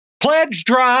Pledge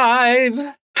drive.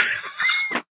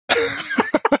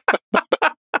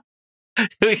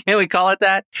 Can we call it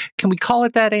that? Can we call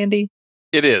it that, Andy?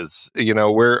 It is. You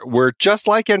know, we're just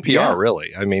like NPR,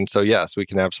 really. I mean, so yes, we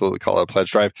can absolutely call it a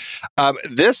pledge drive.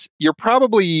 This, you're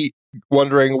probably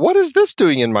wondering, what is this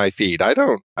doing in my feed? I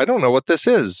don't know what this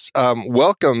is.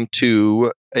 Welcome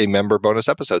to a member bonus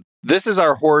episode. This is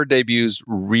our Horror Debuts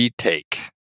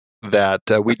Retake that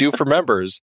we do for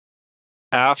members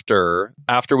after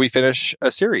we finish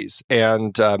a series.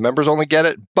 And members only get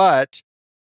it, but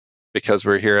because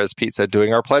we're here, as Pete said,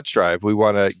 doing our pledge drive, we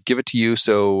want to give it to you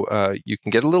so you can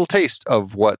get a little taste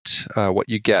of what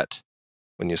you get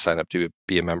when you sign up to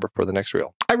be a member for the next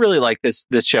reel. I really like this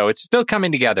show. It's still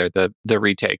coming together, the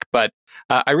retake, but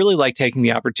I really like taking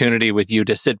the opportunity with you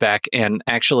to sit back and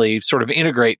actually sort of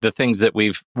integrate the things that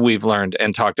we've learned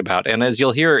and talked about. And as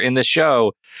you'll hear in this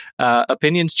show,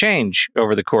 opinions change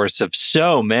over the course of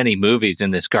so many movies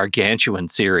in this gargantuan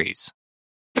series.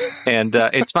 And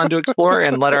it's fun to explore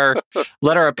and let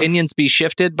our opinions be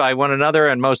shifted by one another,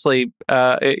 and mostly,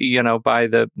 by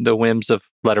the whims of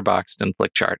Letterboxd and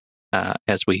Flickchart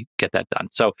as we get that done.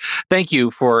 So, thank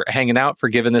you for hanging out, for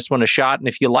giving this one a shot. And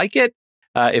if you like it,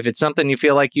 if it's something you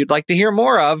feel like you'd like to hear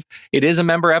more of, it is a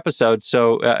member episode.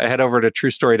 So head over to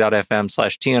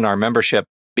truestory.fm/TNR membership.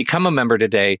 Become a member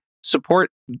today.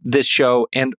 Support this show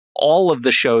and all of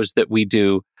the shows that we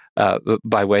do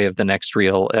by way of the next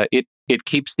reel. It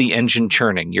keeps the engine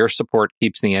churning. Your support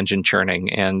keeps the engine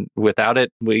churning. And without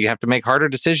it, we have to make harder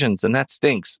decisions, and that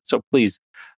stinks. So please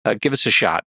give us a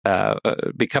shot.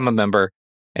 Become a member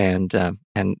and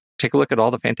take a look at all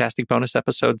the fantastic bonus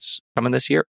episodes coming this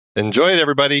year. Enjoy it,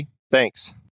 everybody.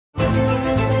 Thanks.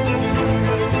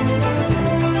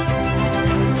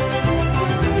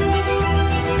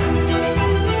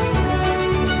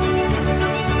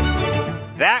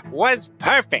 That was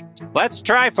perfect. Let's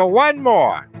try for one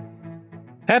more.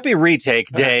 Happy Retake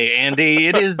Day, Andy.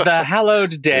 It is the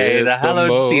hallowed day, the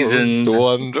hallowed season.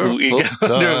 Wonderful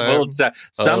time.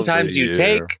 Sometimes you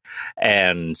take,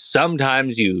 and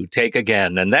sometimes you take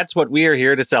again. And that's what we are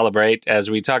here to celebrate as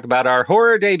we talk about our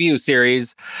horror debut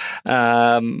series.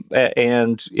 And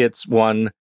it's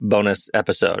one bonus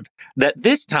episode that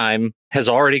this time has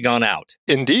already gone out.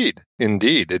 Indeed.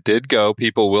 It did go.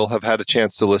 People will have had a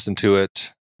chance to listen to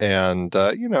it. And,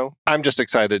 I'm just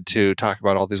excited to talk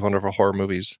about all these wonderful horror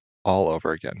movies all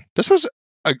over again. This was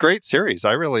a great series.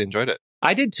 I really enjoyed it.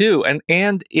 I did too.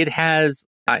 And it has,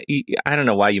 I don't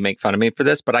know why you make fun of me for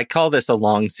this, but I call this a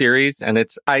long series. And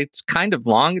it's kind of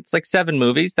long. It's like 7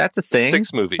 movies. That's a thing.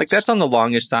 6 movies. Like that's on the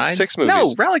longish side. 6 movies.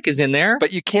 No, Relic is in there.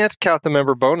 But you can't count the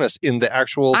member bonus in the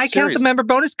actual series. I count the member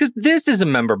bonus because this is a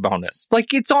member bonus.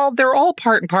 Like they're all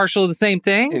part and parcel of the same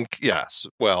thing. Yes.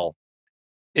 Well,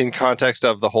 in context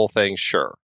of the whole thing,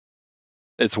 sure.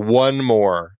 It's one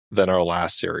more than our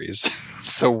last series.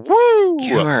 So, woo!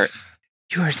 You are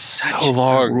such a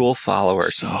rule follower.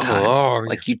 So sometimes. long.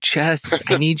 Like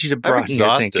I need you to broaden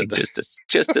your thinking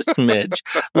just a smidge.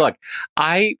 Look,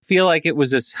 I feel like it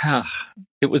was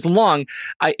it was long.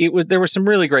 There were some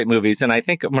really great movies, and I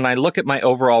think when I look at my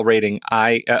overall rating,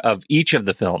 of each of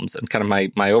the films and kind of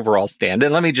my overall stand,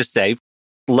 and let me just say,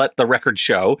 let the record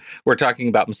show, we're talking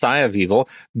about Messiah of Evil,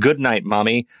 Goodnight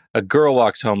Mommy, A Girl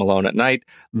Walks Home Alone at Night,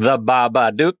 The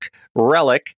Babadook,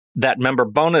 Relic, that member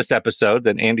bonus episode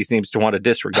that Andy seems to want to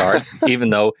disregard,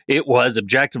 even though it was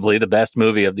objectively the best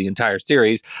movie of the entire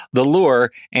series, The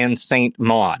Lure, and Saint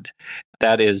Maud.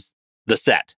 That is the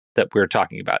set that we're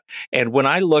talking about. And when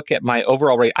I look at my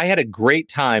overall rate, I had a great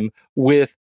time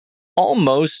with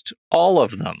almost all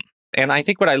of them. And I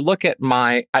think when I look at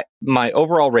my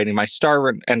overall rating, my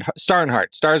stars and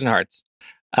hearts,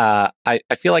 I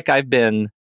feel like I've been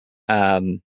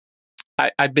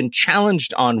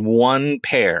challenged on one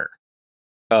pair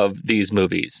of these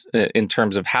movies in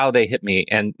terms of how they hit me,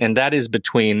 and that is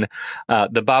between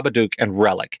The Babadook and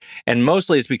Relic, and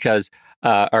mostly it's because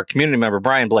our community member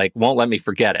Brian Blake won't let me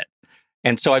forget it,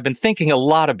 and so I've been thinking a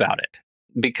lot about it.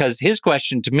 Because his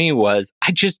question to me was,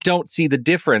 I just don't see the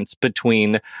difference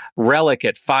between Relic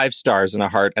at 5 stars and a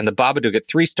heart and the Babadook at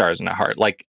 3 stars and a heart.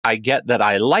 Like, I get that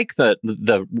I like the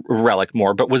Relic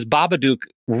more, but was Babadook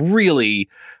really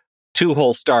 2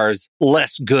 whole stars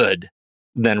less good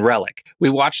than Relic? We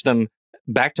watched them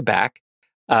back to back.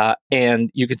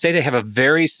 And you could say they have a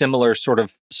very similar sort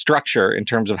of structure in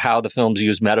terms of how the films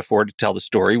use metaphor to tell the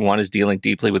story. One is dealing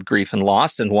deeply with grief and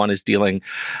loss, and one is dealing,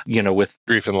 with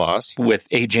grief and loss, with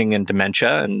aging and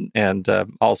dementia and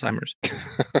Alzheimer's.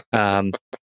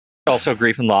 Also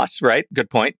grief and loss, right? Good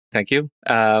point. Thank you.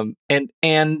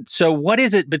 And so what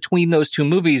is it between those two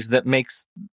movies that makes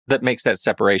that makes that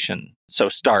separation so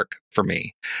stark for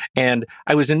me. And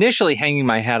I was initially hanging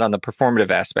my hat on the performative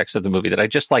aspects of the movie, that I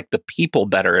just like the people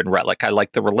better in Relic. I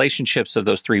like the relationships of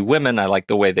those three women. I like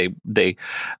the way they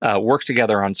work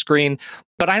together on screen.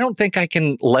 But I don't think I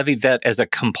can levy that as a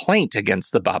complaint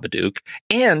against the Babadook.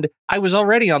 And I was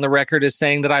already on the record as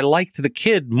saying that I liked the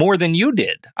kid more than you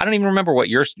did. I don't even remember what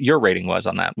your rating was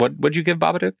on that. What'd you give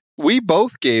Babadook? We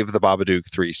both gave the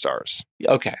Babadook 3 stars.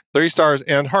 Okay. 3 stars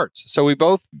and hearts. So we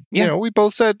both, we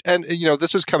both said, and,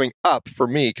 this was coming up for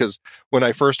me because when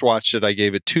I first watched it, I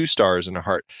gave it 2 stars and a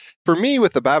heart. For me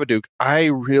with the Babadook, I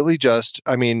really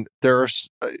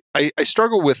I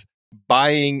struggle with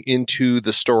buying into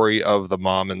the story of the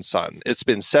mom and son. It's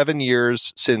been 7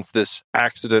 years since this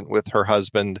accident with her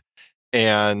husband,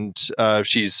 and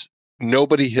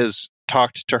nobody has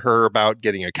talked to her about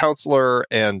getting a counselor,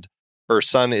 and her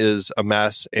son is a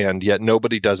mess, and yet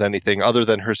nobody does anything other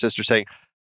than her sister saying,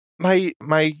 my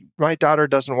daughter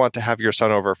doesn't want to have your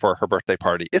son over for her birthday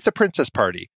party. It's a princess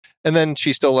party. And then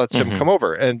she still lets him come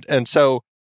over. And so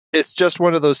it's just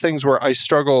one of those things where I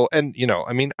struggle. And,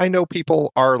 I know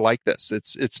people are like this.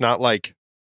 It's not like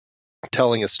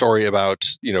telling a story about,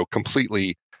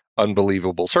 completely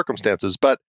unbelievable circumstances.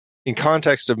 But in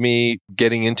context of me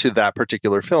getting into that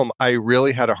particular film, I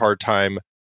really had a hard time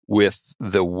with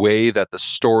the way that the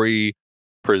story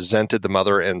presented the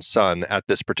mother and son at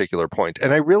this particular point.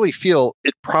 And I really feel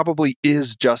it probably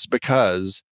is just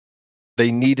because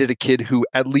they needed a kid who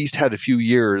at least had a few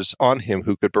years on him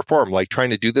who could perform. Like trying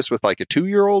to do this with like a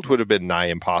 2-year-old would have been nigh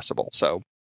impossible. So,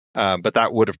 but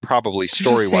that would have probably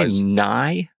story-wise.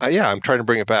 Nigh? Yeah, I'm trying to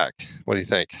bring it back. What do you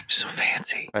think? So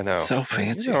fancy. I know. So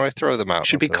fancy. I throw them out.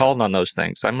 Should be called on those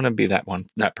things. I'm going to be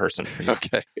that person for you.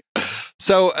 Okay.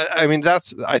 So, I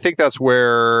think that's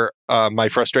where my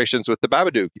frustrations with the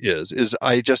Babadook is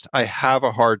I have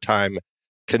a hard time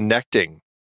connecting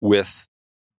with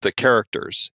the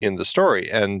characters in the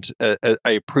story. And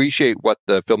I appreciate what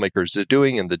the filmmakers are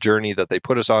doing and the journey that they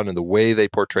put us on and the way they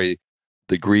portray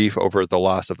the grief over the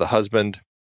loss of the husband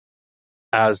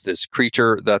as this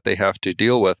creature that they have to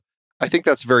deal with. I think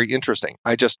that's very interesting.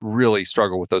 I just really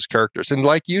struggle with those characters. And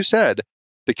like you said,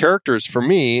 the characters for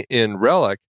me in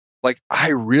Relic, like I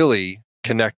really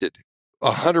connected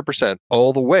 100%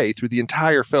 all the way through the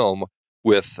entire film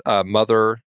with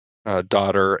mother,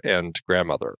 daughter, and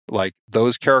grandmother. Like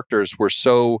those characters were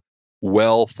so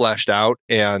well fleshed out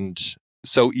and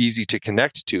so easy to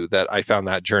connect to that I found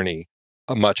that journey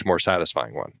a much more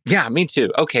satisfying one. Yeah, me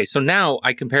too. Okay, so now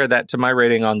I compare that to my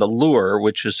rating on The Lure,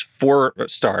 which is 4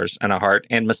 stars and a heart,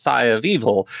 and Messiah of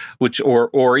Evil, which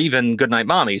or even Goodnight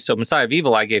Mommy. So Messiah of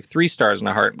Evil, I gave 3 stars and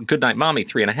a heart. Goodnight Mommy,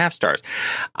 3.5 stars.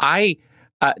 I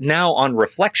now on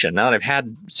reflection, now that I've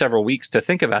had several weeks to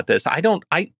think about this, I don't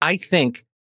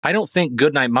think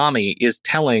Goodnight Mommy is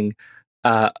telling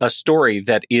a story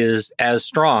that is as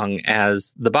strong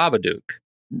as the Babadook,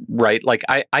 right? Like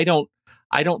I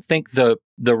don't think the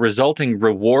resulting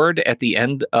reward at the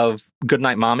end of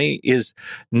Goodnight Mommy is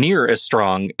near as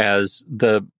strong as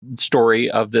the story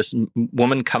of this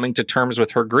woman coming to terms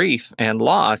with her grief and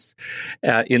loss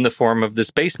in the form of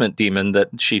this basement demon that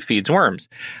she feeds worms.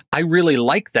 I really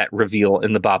like that reveal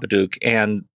in the Babadook,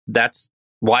 and that's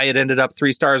why it ended up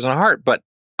 3 stars and a heart. But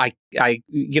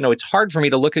it's hard for me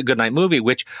to look at Goodnight Movie,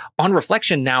 which on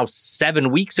reflection now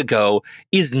 7 weeks ago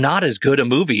is not as good a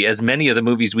movie as many of the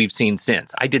movies we've seen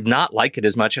since. I did not like it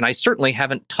as much, and I certainly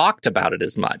haven't talked about it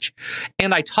as much.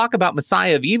 And I talk about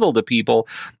Messiah of Evil to people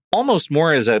almost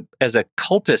more as a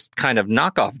cultist kind of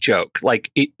knockoff joke.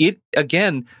 Like it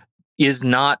again is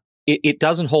not. It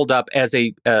doesn't hold up as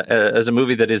a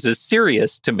movie that is as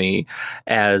serious to me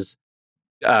as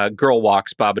Girl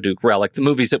Walks, Babadook, Relic, the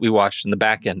movies that we watched in the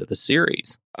back end of the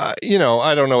series. I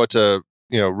don't know what to,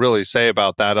 really say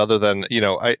about that other than,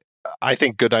 I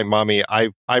think Goodnight Mommy,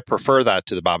 I prefer that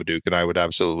to the Babadook, and I would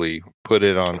absolutely put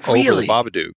it on over the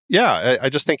Babadook. Yeah, I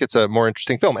just think it's a more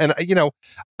interesting film. And,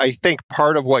 I think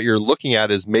part of what you're looking at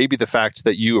is maybe the fact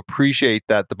that you appreciate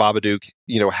that the Babadook,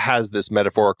 has this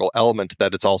metaphorical element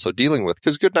that it's also dealing with,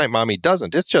 because Goodnight Mommy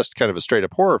doesn't. It's just kind of a straight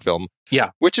up horror film.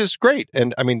 Yeah. Which is great.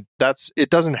 And it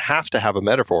doesn't have to have a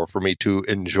metaphor for me to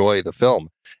enjoy the film.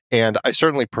 And I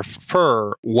certainly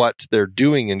prefer what they're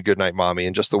doing in Goodnight Mommy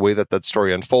and just the way that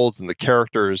story unfolds, and the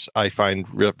characters I find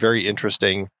very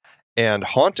interesting and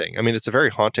haunting. It's a very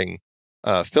haunting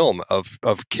film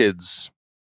of kids,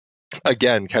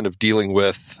 again, kind of dealing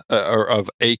with, or of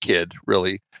a kid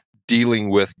really dealing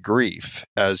with grief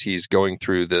as he's going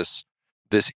through this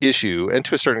issue. And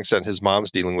to a certain extent, his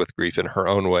mom's dealing with grief in her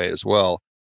own way as well.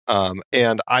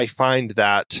 And I find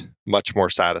that much more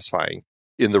satisfying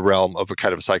in the realm of a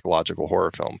kind of a psychological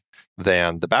horror film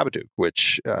than the Babadook,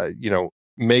 which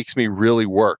makes me really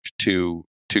work to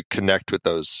connect with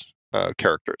those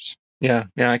characters. Yeah,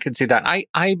 I can see that.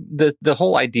 The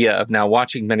whole idea of now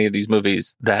watching many of these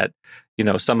movies that,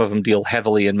 some of them deal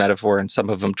heavily in metaphor and some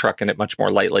of them truck in it much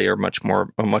more lightly or much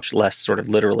less sort of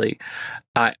literally,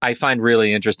 I find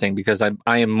really interesting because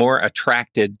I am more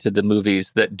attracted to the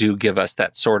movies that do give us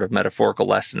that sort of metaphorical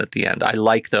lesson at the end. I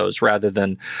like those rather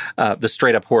than the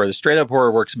straight up horror. The straight up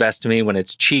horror works best to me when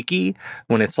it's cheeky,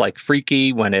 when it's like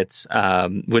freaky, when it's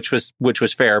which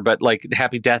was fair, but like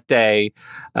Happy Death Day,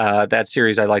 that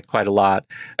series I liked quite a lot.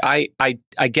 I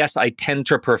guess I tend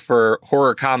to prefer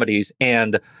horror comedies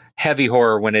and heavy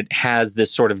horror when it has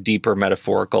this sort of deeper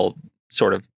metaphorical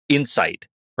sort of insight,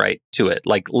 right, to it,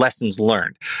 like lessons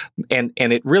learned. And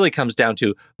it really comes down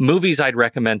to movies I'd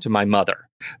recommend to my mother,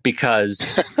 because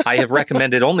I have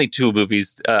recommended only 2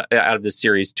 movies out of this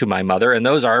series to my mother, and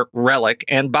those are Relic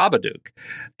and Babadook.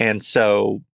 And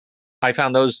so I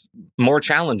found those more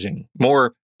challenging,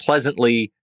 more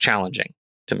pleasantly challenging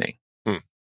to me.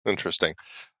 Interesting.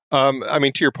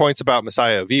 To your points about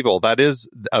Messiah of Evil, that is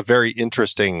a very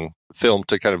interesting film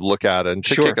to kind of look at and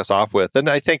to kick us off with. And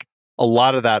I think a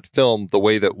lot of that film, the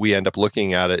way that we end up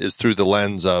looking at it is through the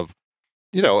lens of,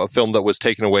 a film that was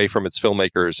taken away from its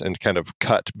filmmakers and kind of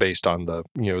cut based on the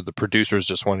producers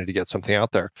just wanting to get something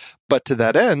out there. But to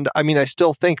that end, I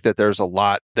still think that there's a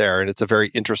lot there, and it's a very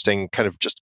interesting kind of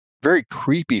just very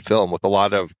creepy film with a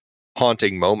lot of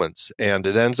haunting moments, and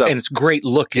it ends up, and it's great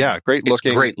looking. Yeah, great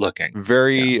looking.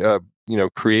 Very,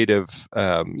 creative.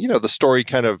 The story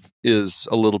kind of is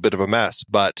a little bit of a mess,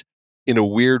 but in a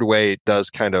weird way, it does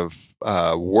kind of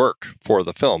work for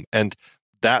the film, and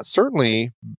that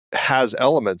certainly has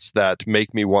elements that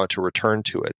make me want to return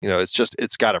to it.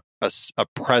 It's got a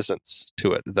presence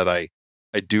to it that I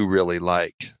do really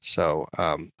like. So,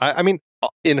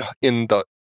 in the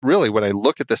really, when I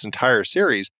look at this entire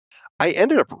series, I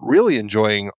ended up really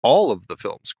enjoying all of the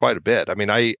films quite a bit.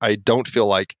 I don't feel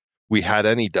like we had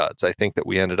any duds. I think that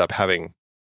we ended up having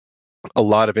a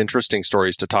lot of interesting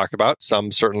stories to talk about,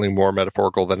 some certainly more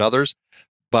metaphorical than others,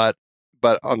 but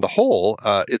on the whole,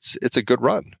 it's a good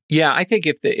run. Yeah, I think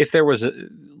if there was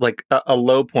a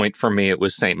low point for me, it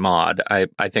was Saint Maud. I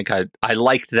think I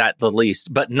liked that the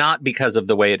least, but not because of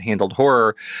the way it handled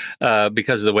horror,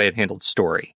 because of the way it handled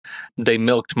story. They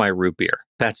milked my root beer.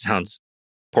 That sounds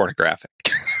pornographic.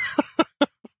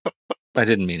 I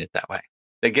didn't mean it that way.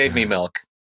 They gave me milk.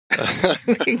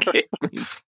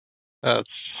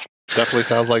 That's definitely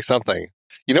sounds like something.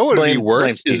 You know what would be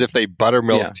worse is if they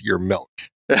buttermilked your milk.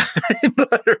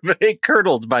 They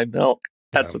curdled my milk.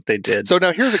 That's what they did. So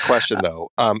now here's a question, though.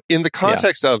 In the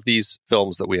context of these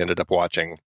films that we ended up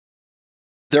watching,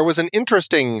 there was an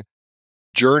interesting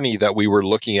journey that we were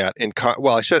looking at.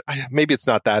 Maybe it's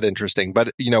not that interesting,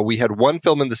 but we had one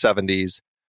film in the 70s.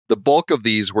 The bulk of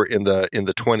these were in the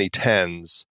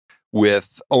 2010s,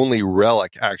 with only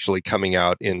Relic actually coming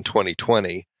out in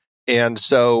 2020. And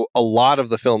so a lot of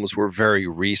the films were very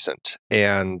recent.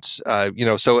 And, to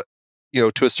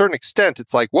a certain extent,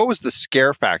 it's like, what was the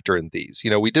scare factor in these?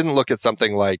 We didn't look at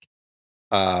something like,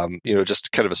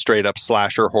 just kind of a straight up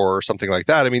slasher horror or something like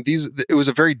that. It was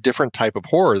a very different type of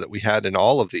horror that we had in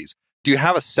all of these. Do you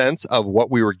have a sense of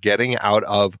what we were getting out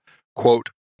of, quote,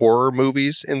 horror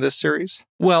movies in this series?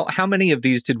 Well, how many of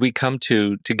these did we come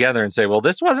together and say, well,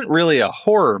 this wasn't really a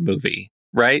horror movie,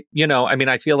 right?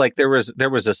 I feel like there was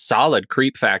a solid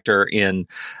creep factor in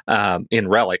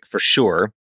Relic for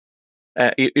sure.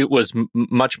 It was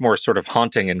much more sort of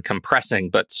haunting and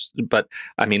compressing, but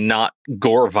not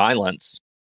gore violence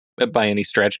by any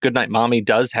stretch. Goodnight Mommy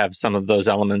does have some of those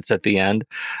elements at the end,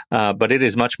 but it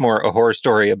is much more a horror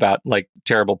story about like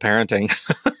terrible parenting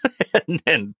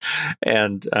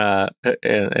and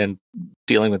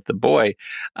dealing with the boy.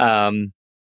 I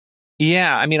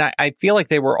feel like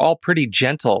they were all pretty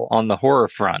gentle on the horror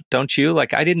front, don't you?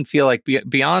 Like, I didn't feel like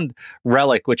beyond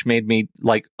Relic, which made me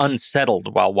like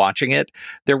unsettled while watching it,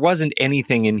 there wasn't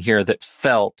anything in here that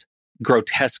felt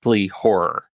grotesquely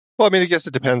horror. Well, I guess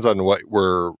it depends on what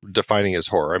we're defining as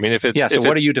horror.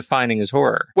 What are you defining as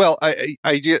horror? Well, I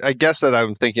guess that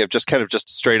I'm thinking of just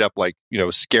straight up like,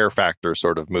 scare factor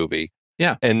sort of movie.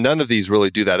 Yeah. And none of these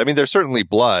really do that. There's certainly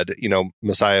blood,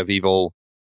 Messiah of Evil,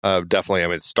 definitely.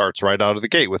 It starts right out of the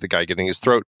gate with a guy getting his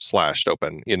throat slashed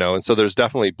open, and so there's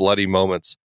definitely bloody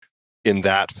moments in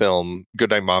that film.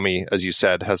 Goodnight Mommy, as you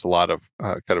said, has a lot of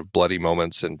kind of bloody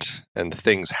moments and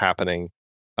things happening.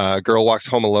 Girl Walks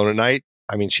Home Alone at Night.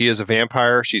 She is a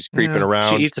vampire. She's creeping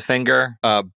around. She eats a finger.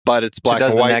 But it's black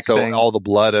and white, so all the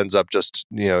blood ends up just,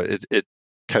 it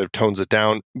kind of tones it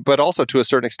down. But also to a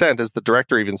certain extent, as the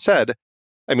director even said,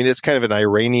 I mean, it's kind of an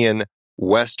Iranian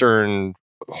Western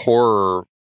horror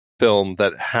film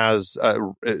that has a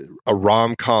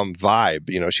rom-com vibe.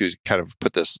 You know, she kind of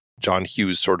put this John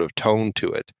Hughes sort of tone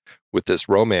to it with this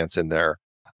romance in there.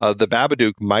 The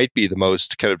Babadook might be the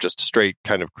most kind of just straight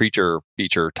kind of creature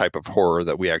feature type of horror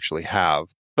that we actually have.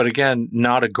 But again,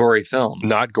 not a gory film.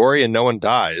 Not gory, and no one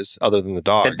dies other than the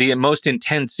dog. The most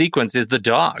intense sequence is the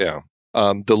dog. Yeah.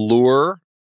 The Lure,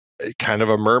 kind of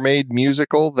a mermaid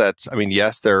musical that's, I mean,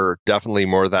 yes, they're definitely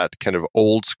more that kind of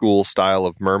old school style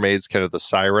of mermaids, kind of the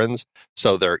sirens.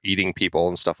 So they're eating people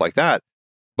and stuff like that.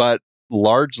 But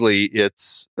largely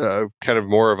it's kind of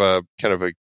more of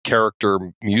a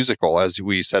character musical, as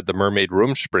we said, the Mermaid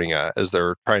Rumspringa, as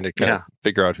they're trying to kind of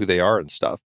figure out who they are and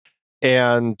stuff.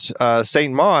 And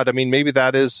Saint Maud, I mean, maybe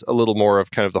that is a little more of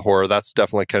kind of the horror. That's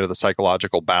definitely kind of the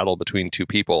psychological battle between two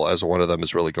people, as one of them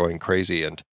is really going crazy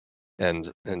and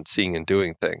seeing and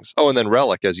doing things. Oh, and then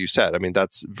Relic, as you said, I mean,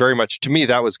 that's very much, to me,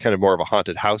 that was kind of more of a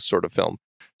haunted house sort of film.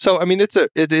 So, I mean,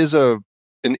 it is an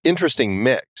interesting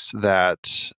mix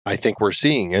that I think we're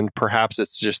seeing, and perhaps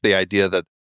it's just the idea that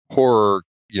horror,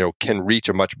 you know, can reach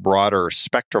a much broader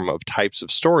spectrum of types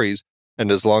of stories, and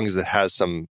as long as it has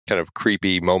some kind of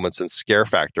creepy moments and scare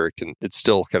factor, it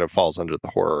still kind of falls under the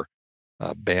horror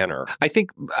banner. I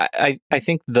think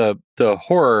the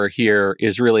horror here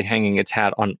is really hanging its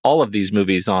hat on all of these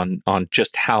movies on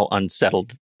just how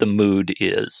unsettled the mood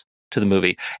is to the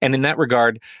movie, and in that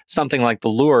regard, something like The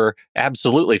Lure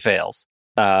absolutely fails.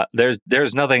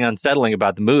 There's nothing unsettling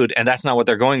about the mood, and that's not what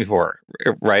they're going for,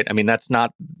 right? I mean, that's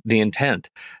not the intent,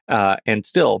 and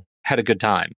still had a good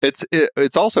time.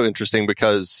 It's also interesting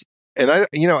because, and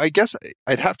I guess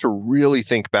I'd have to really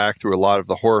think back through a lot of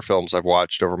the horror films I've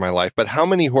watched over my life, but how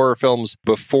many horror films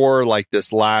before like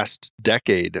this last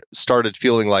decade started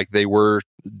feeling like they were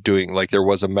doing, like there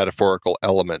was a metaphorical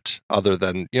element other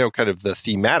than, you know, kind of the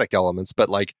thematic elements, but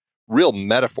like real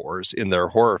metaphors in their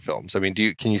horror films? I mean,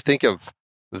 can you think of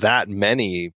that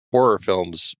many horror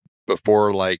films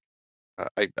before, like,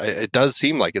 it does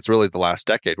seem like it's really the last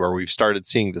decade where we've started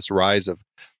seeing this rise of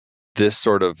this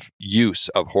sort of use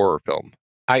of horror film.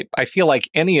 I feel like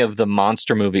any of the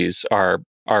monster movies are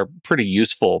pretty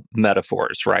useful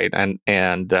metaphors, right? And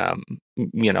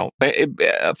you know,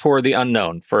 for the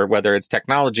unknown, for whether it's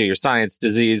technology or science,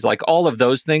 disease, like all of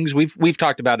those things we've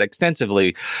talked about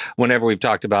extensively whenever we've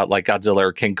talked about like Godzilla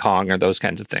or King Kong or those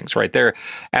kinds of things, right? They're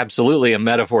absolutely a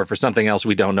metaphor for something else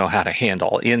we don't know how to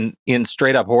handle. In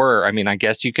straight up horror, I mean, I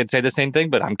guess you could say the same thing,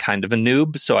 but I'm kind of a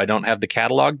noob, so I don't have the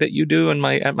catalog that you do at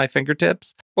my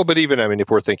fingertips. Well, but even, I mean, if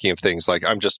we're thinking of things like,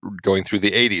 I'm just going through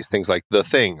the 80s, things like The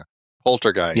Thing,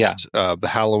 Poltergeist, the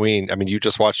Halloween. I mean, you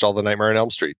just watched all the Nightmare on Elm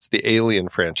Streets, the Alien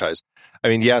franchise. I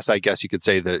mean, yes, I guess you could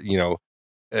say that, you know,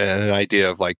 an idea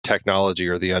of like technology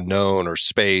or the unknown or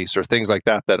space or things like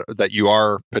that you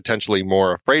are potentially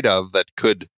more afraid of that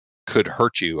could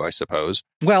hurt you, I suppose.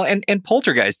 Well, and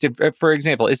Poltergeist, for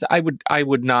example, is I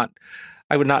would not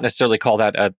necessarily call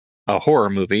that a horror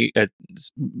movie,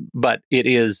 but it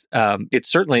is. It's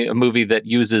certainly a movie that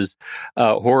uses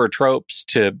horror tropes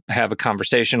to have a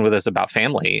conversation with us about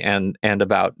family and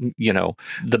about, you know,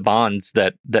 the bonds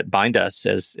that bind us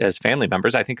as family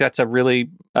members. I think that's a really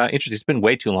interesting. It's been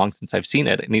way too long since I've seen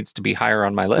it. It needs to be higher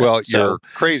on my list. Well, you're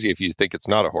crazy if you think it's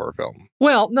not a horror film.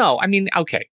 Well, no, I mean,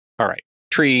 okay, all right,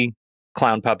 tree,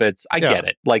 clown puppets. I get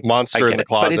it. Like monster in the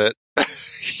closet.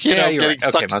 Getting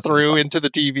sucked through into the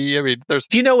TV. I mean,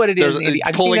 do you know what it is, Andy?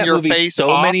 I've pulling seen that your movie face so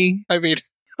off. Many. I mean,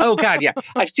 oh God, yeah,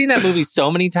 I've seen that movie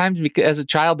so many times because as a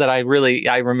child that I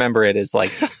remember it as like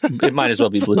it might as well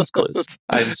be Blue's Clues.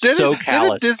 I'm so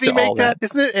callous. Didn't Disney to make all that?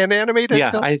 Isn't it an animated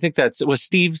film? I think was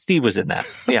Steve. Steve was in that.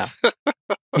 Yeah,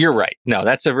 you're right. No,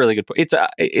 that's a really good point.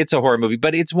 It's a horror movie,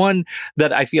 but it's one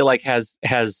that I feel like has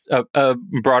a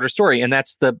broader story, and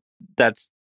that's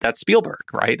Spielberg,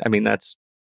 right? I mean, that's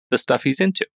the stuff he's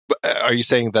into. Are you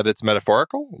saying that it's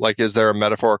metaphorical? Like, is there a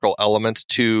metaphorical element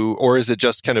to, or is it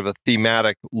just kind of a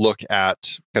thematic look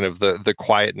at kind of the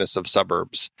quietness of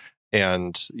suburbs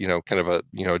and, you know, kind of a,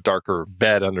 you know, darker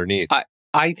bed underneath?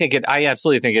 I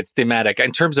absolutely think it's thematic.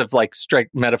 In terms of like straight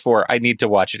metaphor, I need to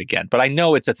watch it again, but I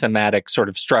know it's a thematic sort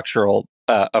of structural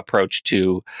approach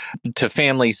to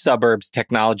family, suburbs,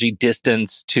 technology,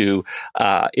 distance, to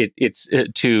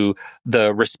to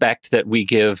the respect that we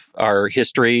give our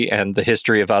history and the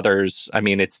history of others. I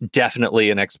mean, it's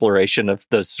definitely an exploration of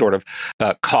the sort of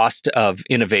cost of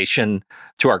innovation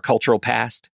to our cultural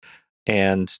past.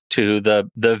 and to the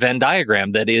Venn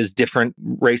diagram that is different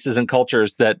races and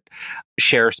cultures that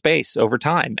share space over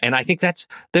time. And I think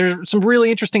there's some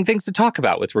really interesting things to talk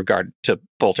about with regard to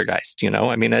Poltergeist.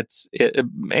 I mean,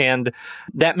 and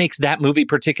that makes that movie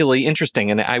particularly interesting.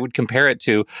 And I would compare it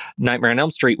to Nightmare on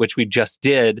Elm Street, which we just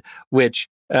did, which,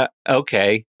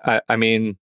 okay, I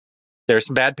mean, there's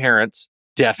some bad parents,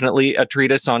 definitely a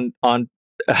treatise on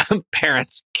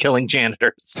parents killing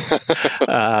janitors.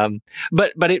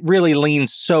 But it really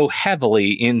leans so heavily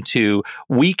into,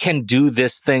 we can do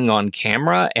this thing on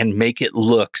camera and make it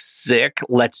look sick.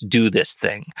 Let's do this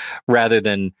thing, rather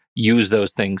than use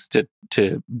those things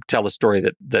to tell a story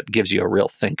that gives you a real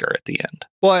thinker at the end.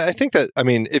 Well, I think that, I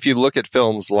mean, if you look at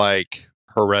films like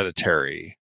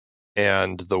Hereditary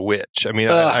and The Witch, I mean,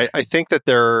 I think that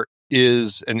there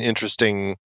is an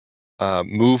interesting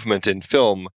movement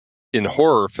in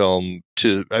horror film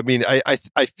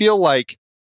I feel like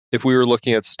if we were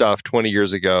looking at stuff 20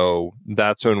 years ago,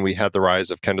 that's when we had the rise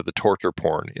of kind of the torture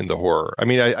porn in the horror. I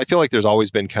mean, I feel like there's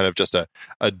always been kind of just a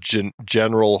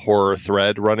general horror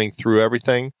thread running through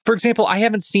everything. For example, I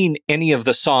haven't seen any of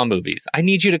the Saw movies. I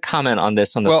need you to comment on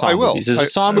this on the Saw movies. Is the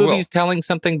Saw movies telling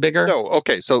something bigger? No.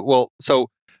 Okay. So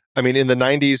I mean, in the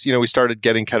 90s, we started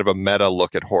getting kind of a meta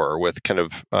look at horror with kind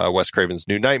of Wes Craven's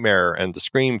New Nightmare and the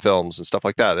Scream films and stuff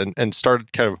like that, and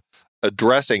started kind of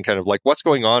addressing kind of like what's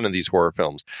going on in these horror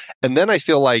films. And then I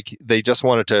feel like they just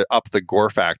wanted to up the gore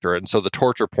factor. And so the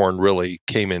torture porn really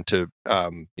came into,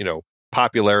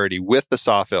 popularity with the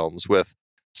Saw films, with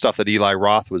stuff that Eli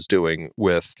Roth was doing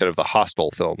with kind of the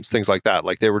Hostel films, things like that.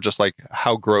 Like they were just like,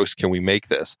 how gross can we make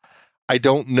this? I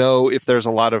don't know if there's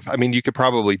a lot of, I mean, you could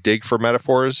probably dig for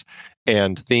metaphors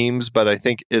and themes, but I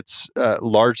think it's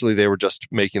largely they were just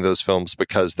making those films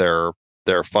because they're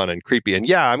fun and creepy. And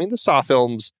yeah, I mean, the Saw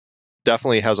films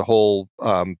definitely has a whole,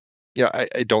 I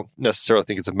don't necessarily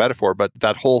think it's a metaphor, but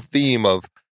that whole theme of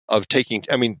taking,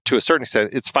 I mean, to a certain extent,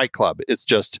 it's Fight Club. It's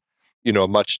just, a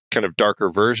much kind of darker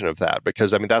version of that,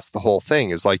 because I mean, that's the whole thing,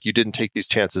 is like, you didn't take these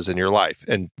chances in your life,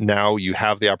 and now you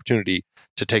have the opportunity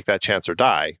to take that chance or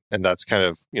die. And that's kind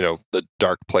of, the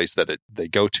dark place that they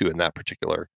go to in that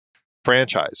particular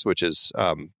franchise, which is,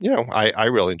 I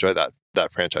really enjoy that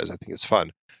franchise. I think it's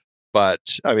fun.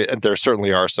 But I mean, there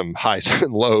certainly are some highs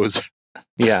and lows.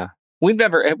 Yeah. We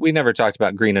never talked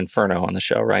about Green Inferno on the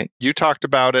show, right? You talked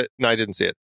about it. No, I didn't see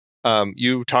it.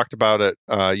 You talked about it.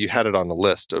 You had it on a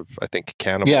list of, I think,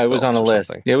 cannibal. Yeah, it was on a list.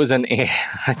 Something. It was I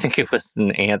think it was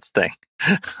an ants thing.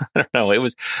 I don't know. It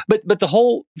was, but the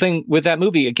whole thing with that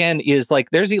movie again is like,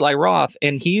 there's Eli Roth,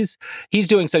 and he's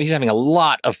doing something. He's having a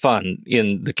lot of fun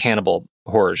in the cannibal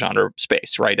horror genre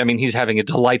space, right? I mean, he's having a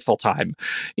delightful time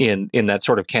in that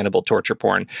sort of cannibal torture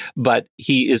porn, but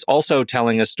he is also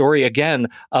telling a story again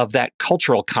of that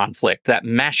cultural conflict, that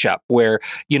mashup where,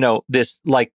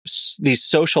 these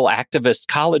social activist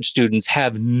college students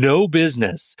have no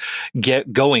business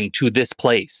going to this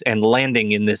place and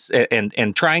landing in this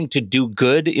and trying to do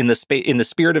good in the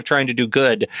spirit of trying to do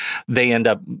good. They end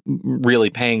up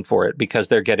really paying for it because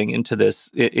they're getting into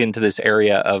this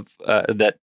area of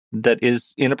that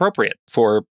is inappropriate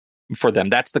for them.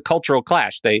 That's the cultural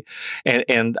clash.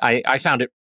 And I found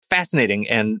it fascinating,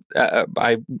 and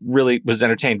I really was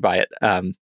entertained by it.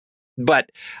 But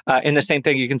and the same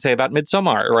thing you can say about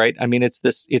Midsommar, right? I mean,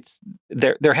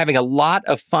 they're having a lot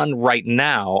of fun right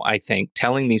now, I think,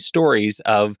 telling these stories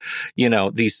of,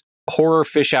 these horror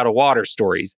fish out of water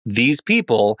stories. These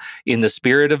people, in the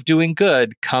spirit of doing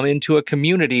good, come into a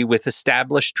community with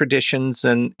established traditions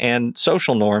and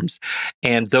social norms.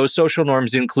 And those social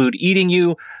norms include eating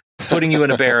you, putting you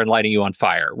in a bear, and lighting you on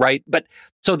fire, right? But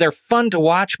so they're fun to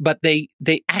watch, but they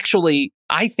actually,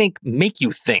 I think, make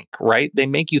you think, right? They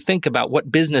make you think about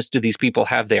what business do these people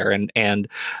have there, and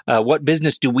what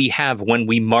business do we have when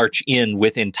we march in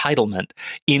with entitlement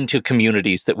into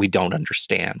communities that we don't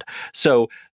understand. So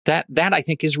that I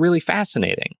think is really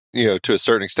fascinating. To a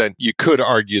certain extent, you could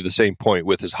argue the same point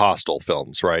with his Hostel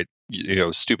films, right?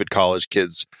 Stupid college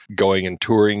kids going and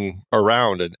touring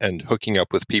around and hooking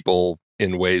up with people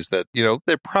in ways that,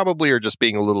 they probably are just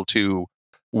being a little too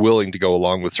willing to go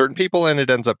along with certain people. And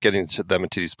it ends up getting them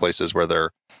into these places where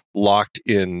they're locked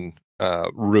in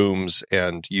rooms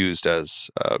and used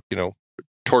as,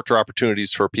 torture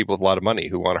opportunities for people with a lot of money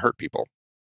who want to hurt people.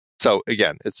 So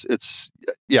again,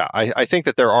 I think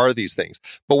that there are these things.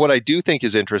 But what I do think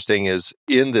is interesting is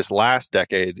in this last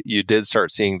decade, you did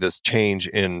start seeing this change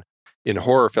in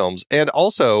horror films. And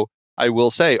also, I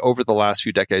will say over the last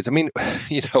few decades, I mean,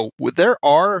 there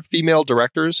are female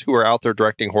directors who are out there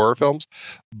directing horror films,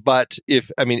 but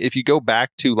if you go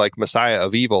back to like Messiah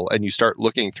of Evil and you start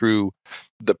looking through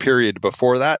the period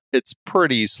before that, it's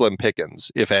pretty slim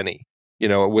pickings, if any.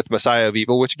 With Messiah of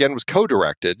Evil, which again was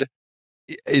co-directed,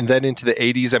 and then into the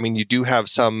 80s, I mean, you do have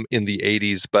some in the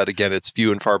 80s, but again, it's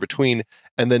few and far between.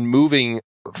 And then moving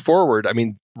forward, I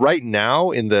mean, right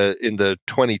now in the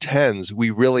 2010s,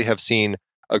 we really have seen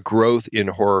a growth in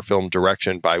horror film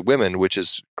direction by women, which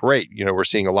is great. We're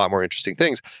seeing a lot more interesting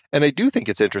things. And I do think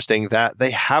it's interesting that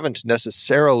they haven't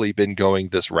necessarily been going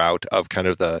this route of kind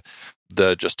of the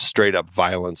just straight up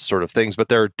violence sort of things, but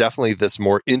they're definitely this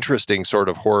more interesting sort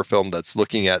of horror film that's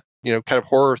looking at, kind of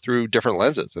horror through different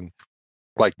lenses. And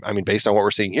based on what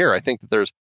we're seeing here, I think that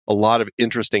there's a lot of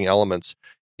interesting elements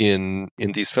in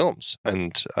these films.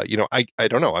 And, I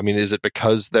don't know. I mean, is it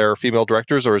because they're female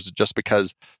directors or is it just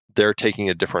because they're taking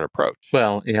a different approach?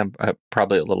 Well, yeah,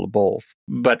 probably a little both.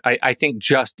 But I think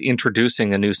just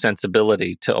introducing a new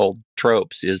sensibility to old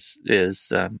tropes is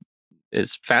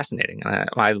fascinating.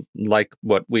 I like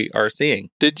what we are seeing.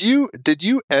 Did you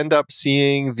end up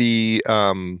seeing the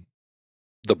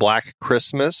Black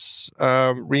Christmas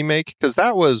remake? Because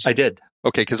that was... I did.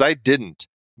 Okay, because I didn't.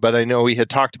 But I know we had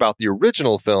talked about the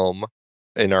original film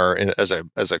as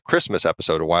a Christmas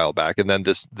episode a while back, and then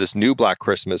this new Black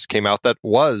Christmas came out that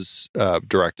was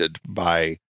directed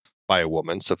by a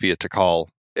woman, Sophia Takal.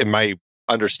 And my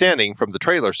understanding from the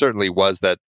trailer certainly was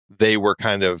that they were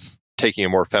kind of taking a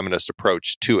more feminist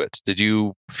approach to it. Did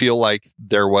you feel like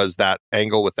there was that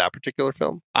angle with that particular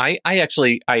film? I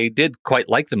did quite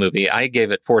like the movie. I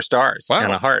gave it 4 stars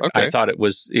and a heart. Okay. I thought it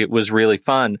was really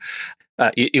fun.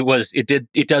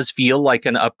 It does feel like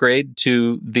an upgrade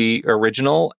to the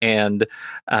original, and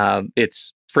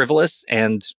it's frivolous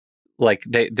and like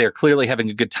they're clearly having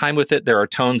a good time with it. There are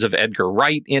tones of Edgar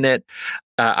Wright in it.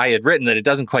 I had written that it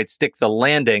doesn't quite stick the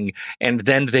landing, and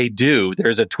then they do.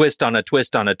 There's a twist on a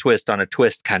twist on a twist on a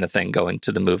twist kind of thing going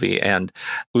to the movie, and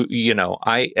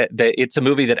it's a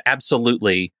movie that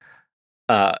absolutely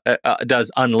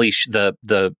does unleash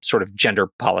the sort of gender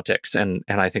politics, and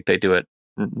I think they do it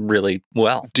really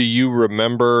well. Do you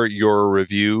remember your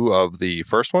review of the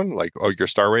first one? Like, your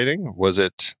star rating? Was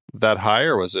it that high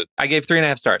or was it? I gave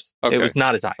 3.5 stars. Okay. It was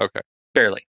not as high. Okay.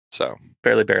 Barely. So.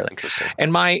 Barely. Interesting.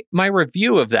 And my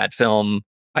review of that film,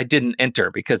 I didn't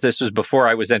enter because this was before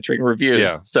I was entering reviews.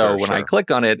 Yeah, so when I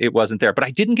click on it, it wasn't there. But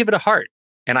I didn't give it a heart.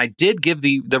 And I did give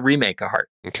the remake a heart.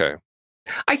 Okay.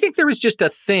 I think there was just a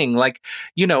thing, like,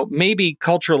 maybe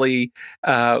culturally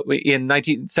in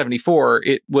 1974,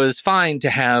 it was fine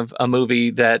to have a movie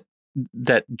that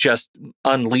just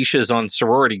unleashes on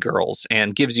sorority girls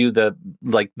and gives you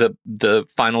the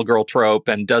final girl trope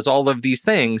and does all of these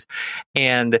things.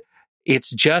 And it's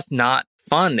just not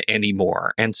fun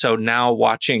anymore. And so now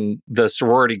watching the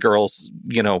sorority girls,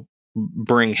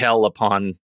 bring hell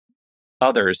upon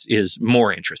others is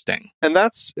more interesting. And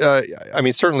that's,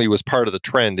 certainly was part of the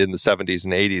trend in the 70s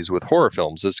and 80s with horror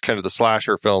films, is kind of the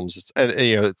slasher films.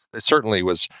 It certainly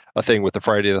was a thing with the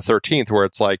Friday the 13th, where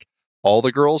it's like all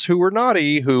the girls who were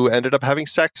naughty, who ended up having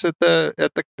sex at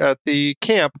the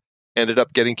camp, ended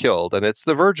up getting killed. And it's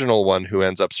the virginal one who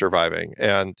ends up surviving.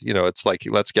 And, it's like,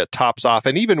 let's get tops off.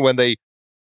 And even when they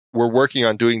were working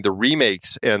on doing the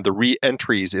remakes and the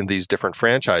re-entries in these different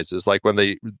franchises, like when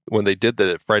they did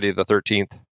the Friday the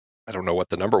 13th, I don't know what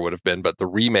the number would have been, but the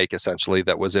remake essentially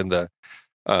that was in the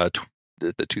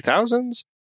 2000s,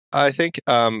 I think.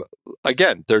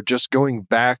 Again, they're just going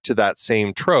back to that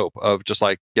same trope of just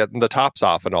like getting the tops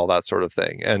off and all that sort of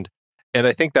thing. And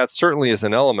I think that certainly is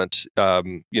an element,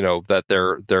 that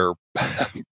they're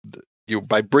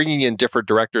by bringing in different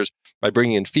directors, by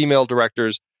bringing in female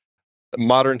directors,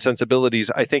 modern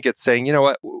sensibilities. I think it's saying,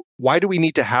 what, why do we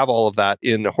need to have all of that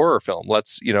in a horror film?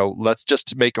 Let's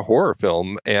just make a horror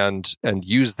film and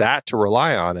use that to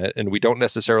rely on it. And we don't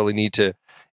necessarily need to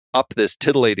up this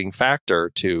titillating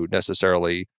factor to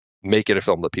necessarily make it a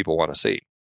film that people want to see.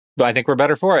 But I think we're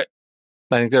better for it.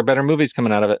 I think there are better movies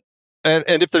coming out of it. And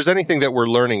if there's anything that we're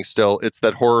learning still, it's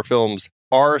that horror films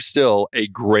are still a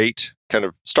great kind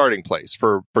of starting place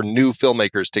for new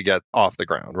filmmakers to get off the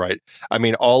ground, right? I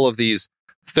mean, all of these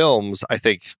films, I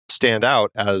think, stand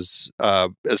out as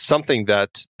something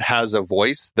that has a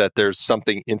voice, that there's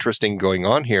something interesting going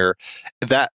on here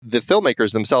that the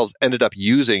filmmakers themselves ended up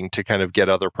using to kind of get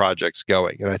other projects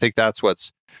going. And I think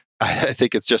I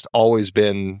think it's just always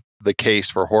been the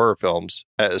case for horror films,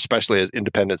 especially as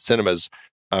independent cinemas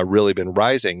really been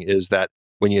rising, is that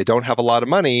when you don't have a lot of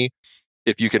money,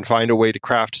 if you can find a way to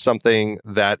craft something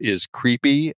that is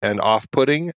creepy and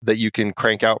off-putting that you can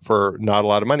crank out for not a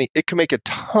lot of money, it can make a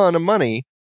ton of money.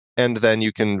 And then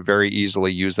you can very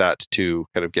easily use that to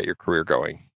kind of get your career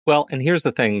going. Well, and here's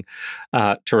the thing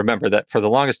to remember, that for the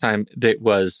longest time, it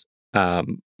was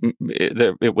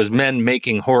men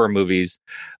making horror movies.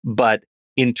 But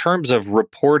in terms of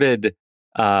reported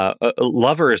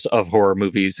lovers of horror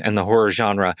movies and the horror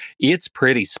genre, it's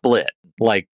pretty split.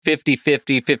 Like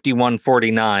 50-50,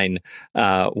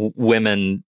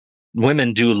 51-49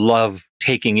 women do love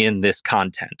taking in this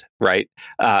content, right?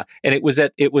 And it was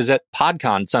at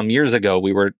PodCon some years ago.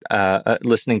 We were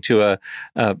listening to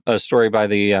a story by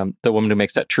the woman who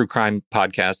makes that true crime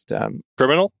podcast.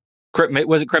 Criminal?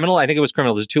 Was it Criminal? I think it was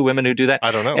Criminal. There's two women who do that.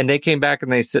 I don't know. And they came back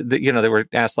and they said that, they were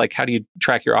asked, like, how do you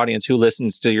track your audience? Who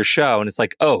listens to your show? And it's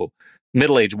like, oh,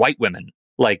 middle-aged white women,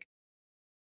 like,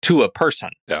 to a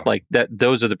person. Yeah. Like that.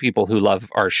 Those are the people who love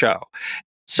our show.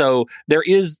 So there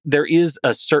is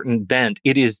a certain bent.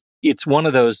 It's one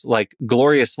of those like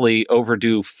gloriously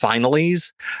overdue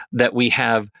finales that we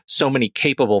have so many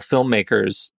capable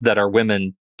filmmakers that are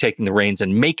women taking the reins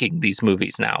and making these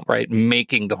movies now, right?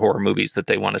 Making the horror movies that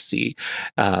they want to see.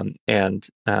 And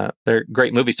they're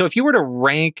great movies. So if you were to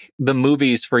rank the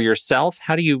movies for yourself,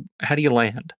 how do you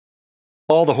land?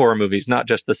 All the horror movies, not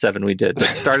just the 7 we did. But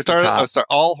start at the top. Start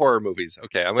all horror movies.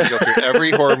 Okay, I'm going to go through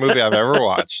every horror movie I've ever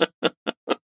watched.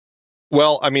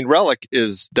 Well, I mean, Relic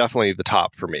is definitely the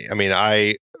top for me. I mean,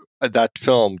 that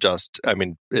film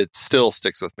it still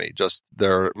sticks with me. Just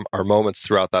there are moments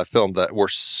throughout that film that were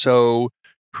so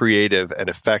creative and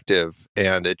effective,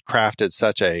 and it crafted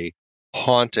such a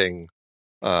haunted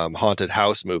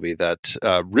house movie that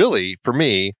really, for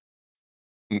me,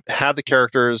 had the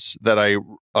characters that I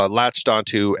latched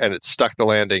onto, and it stuck the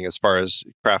landing as far as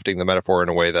crafting the metaphor in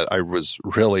a way that I was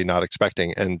really not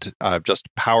expecting, and just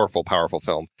powerful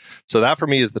film. So that for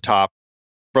me is the top.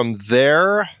 From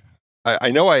there, I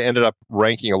know I ended up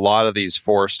ranking a lot of these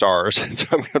 4 stars, so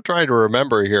I'm trying to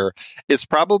remember here. It's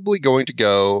probably going to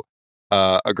go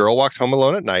A Girl Walks Home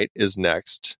Alone at Night is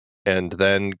next, and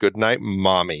then Goodnight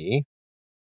Mommy,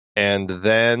 and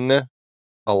then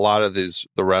a lot of the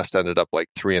rest ended up like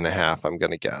 3.5, I'm going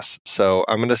to guess. So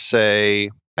I'm going to say,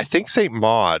 I think St.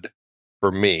 Maud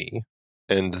for me.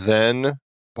 And then,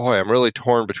 boy, I'm really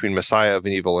torn between Messiah of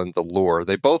Evil and The Lure.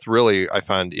 They both really, I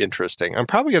find interesting. I'm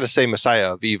probably going to say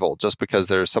Messiah of Evil just because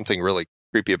there's something really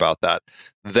creepy about that.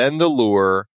 Then The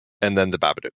Lure, and then The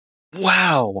Babadook.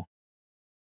 Wow.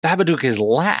 Babadook is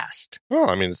last. Oh,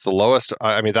 I mean, it's the lowest.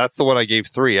 I mean, that's the one I gave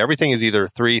 3. Everything is either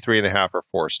 3, 3.5, or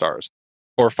 4 stars.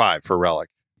 Or 5 for Relic.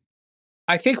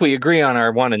 I think we agree on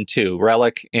our 1 and 2,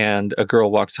 Relic and A Girl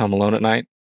Walks Home Alone at Night.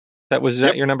 Is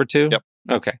that your number 2? Yep.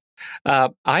 Okay.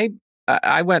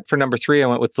 I went for number 3. I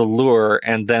went with The Lure,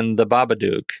 and then The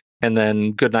Babadook, and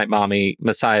then Goodnight Mommy,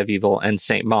 Messiah of Evil, and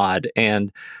St. Maud.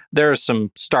 And there are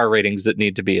some star ratings that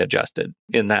need to be adjusted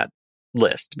in that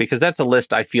list, because that's a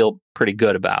list I feel pretty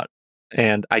good about.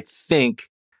 And I think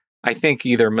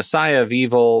either Messiah of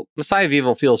Evil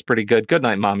feels pretty good.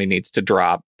 Goodnight Mommy needs to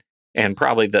drop, and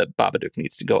probably The Babadook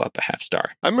needs to go up a half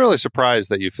star. I'm really surprised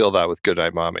that you feel that with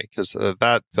Goodnight Mommy, because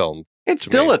that film, it's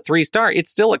still a 3-star. It's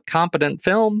still a competent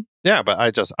film. Yeah, but I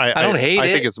don't hate it.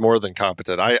 I think it's more than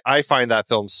competent. I find that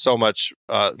film so much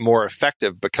more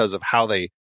effective because of how they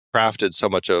crafted so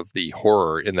much of the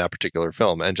horror in that particular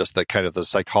film, and just the kind of the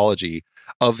psychology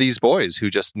of these boys who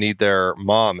just need their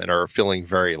mom and are feeling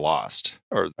very lost.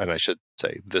 And I should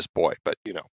say this boy, but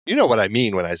you know what I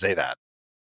mean when I say that.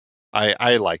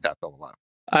 I like that film a lot.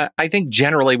 I think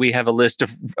generally we have a list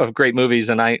of great movies,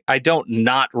 and I don't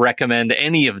not recommend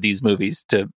any of these movies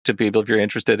to people if you're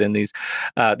interested in these.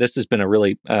 This has been a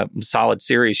really solid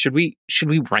series. Should we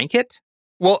rank it?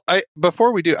 Well,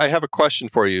 before we do, I have a question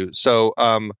for you. So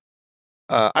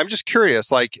I'm just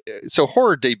curious, so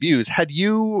horror debuts, had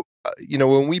you,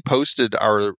 when we posted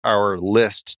our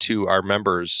list to our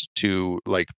members to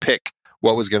pick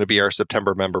what was going to be our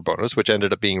September member bonus, which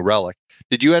ended up being Relic,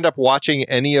 did you end up watching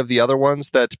any of the other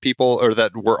ones that people, or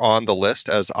that were on the list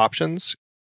as options?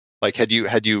 Had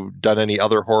you done any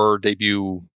other horror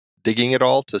debut digging at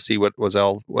all to see what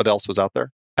else was out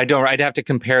there? I don't. I'd have to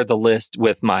compare the list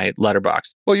with my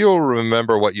Letterboxd. Well, you'll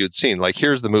remember what you'd seen.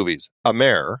 Here's the movies. A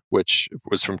Mare, which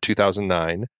was from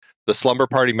 2009. The Slumber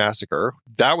Party Massacre.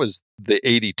 That was the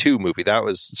 82 movie.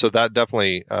 That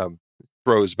definitely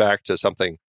throws back to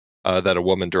something that a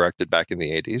woman directed back in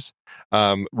the 80s.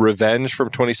 Revenge from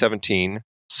 2017.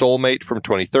 Soulmate from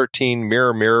 2013.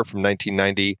 Mirror Mirror from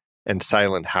 1990. And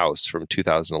Silent House from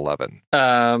 2011.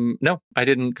 No, I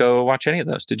didn't go watch any of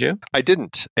those. Did you? I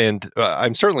didn't. And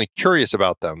I'm certainly curious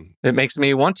about them. It makes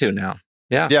me want to now.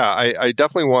 Yeah. Yeah, I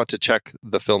definitely want to check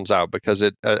the films out because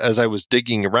as I was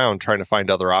digging around trying to find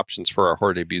other options for our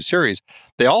horror debut series,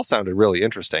 they all sounded really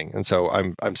interesting. And so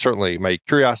I'm certainly, my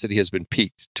curiosity has been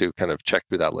piqued to kind of check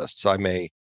through that list. So I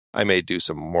may do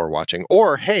some more watching.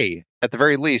 Or hey, at the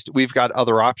very least, we've got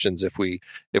other options if we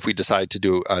decide to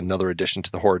do another addition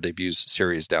to the horror debuts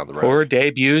series down the road. Horror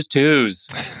debuts twos.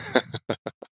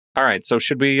 All right, so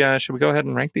should we go ahead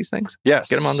and rank these things? Yes.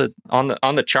 Get them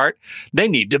on the chart. They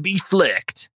need to be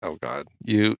flicked. Oh God,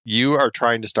 you are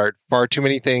trying to start far too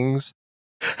many things.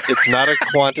 It's not a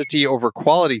quantity over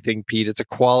quality thing, Pete. It's a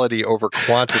quality over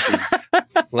quantity.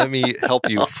 Let me help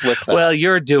you flip that. Well,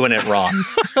 you're doing it wrong.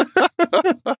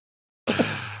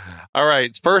 All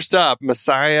right, first up,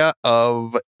 Messiah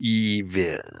of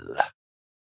Evil.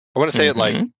 I want to say it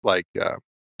like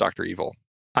Dr. Evil.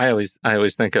 I always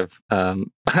think of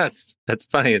that's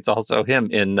funny. It's also him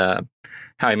in So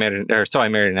I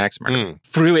Married an Axe-Murderer.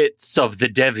 Fruits of the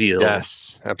Devil.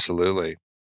 Yes, absolutely.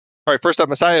 All right, first up,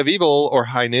 Messiah of Evil or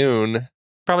High Noon.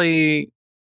 Probably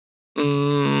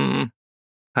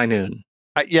High Noon.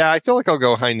 I feel like I'll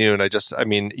go High Noon. I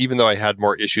mean, even though I had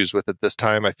more issues with it this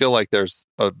time, I feel like there's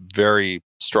a very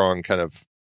strong kind of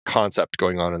concept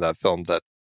going on in that film that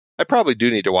I probably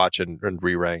do need to watch and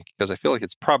re-rank because I feel like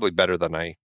it's probably better than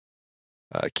I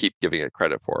keep giving it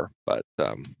credit for. But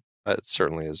it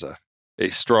certainly is a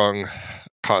strong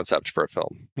concept for a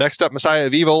film. Next up, Messiah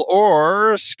of Evil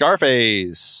or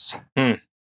Scarface. I'm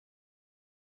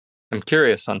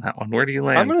curious on that one. Where do you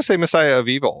land? I'm going to say Messiah of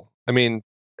Evil. I mean,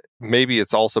 maybe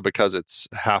it's also because it's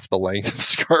half the length of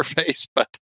Scarface,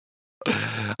 but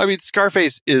I mean,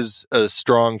 Scarface is a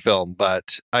strong film,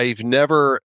 but I've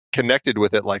never connected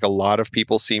with it like a lot of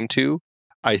people seem to.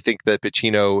 I think that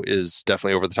Pacino is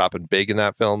definitely over the top and big in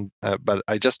that film, but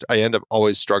I end up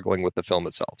always struggling with the film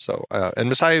itself. So, and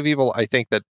Messiah of Evil, I think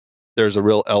that there's a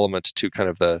real element to kind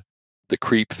of the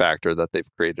creep factor that they've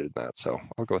created in that. So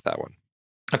I'll go with that one.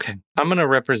 Okay. I'm going to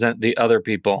represent the other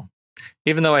people,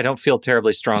 even though I don't feel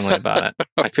terribly strongly about it.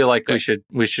 I feel like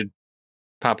we should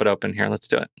pop it open here. Let's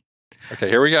do it. Okay,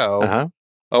 here we go.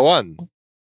 A 1,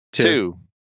 2,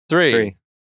 3.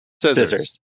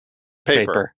 Scissors.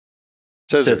 Paper.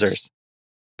 Scissors.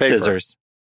 Paper. Scissors.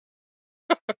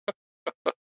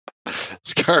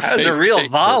 Scarface. That was a real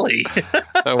volley.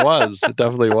 It was. It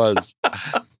definitely was.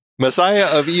 Messiah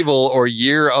of Evil or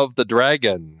Year of the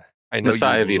Dragon. I know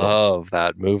Messiah you love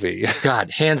that movie.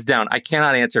 God, hands down. I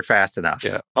cannot answer fast enough.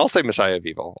 Yeah, I'll say Messiah of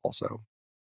Evil also.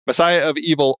 Messiah of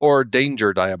Evil or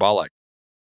Danger Diabolic.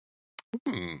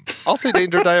 I'll say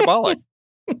Danger Diabolic.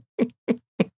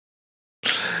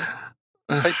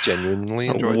 I genuinely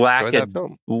enjoyed that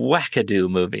film. Wackadoo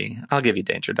movie. I'll give you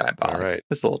Danger Diabolic. All right.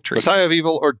 It's a little treat. Messiah of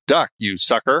Evil or Duck, you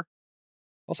sucker.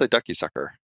 I'll say Duck, you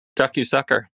sucker. Duck, you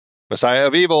sucker. Messiah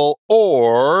of Evil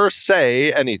or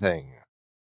Say Anything.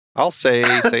 I'll say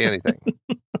anything.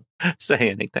 Say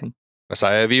anything.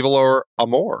 Messiah of Evil or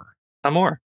Amor.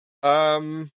 Amor.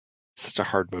 Such a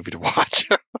hard movie to watch.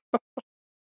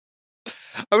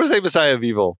 I'm going to say Messiah of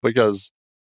Evil because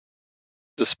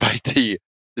despite the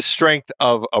strength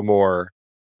of Amor,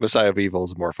 Messiah of Evil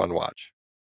is a more fun watch.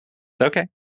 Okay.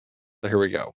 So here we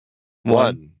go.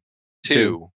 1,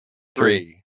 2,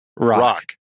 3.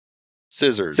 Rock.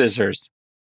 Scissors. Scissors.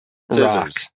 Scissors.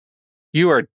 Rock. You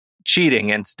are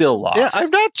cheating and still lost. Yeah,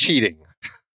 I'm not cheating.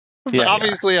 Yeah,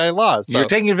 obviously, I lost. So. You're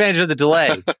taking advantage of the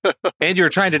delay. And you were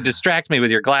trying to distract me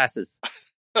with your glasses.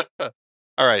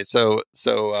 All right. So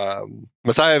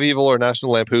Messiah of Evil or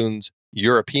National Lampoon's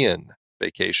European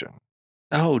Vacation.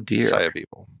 Oh, dear. Messiah of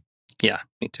Evil. Yeah,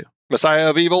 me too. Messiah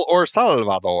of Evil or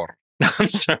Salvador. I'm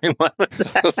sorry, what was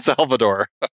that? Salvador.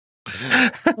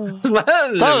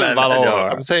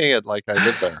 Salvador. I'm saying it like I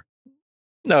live there.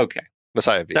 Okay.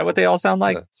 Messiah of Evil. Is that what they all sound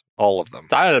like? That's all of them.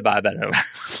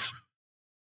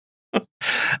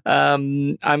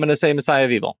 I'm going to say Messiah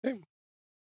of Evil. Okay.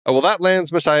 Oh, well, that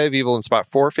lands Messiah of Evil in spot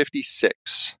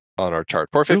 456 on our chart.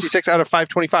 456 out of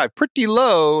 525. Pretty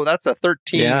low. That's a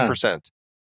 13%.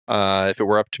 If it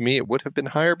were up to me, it would have been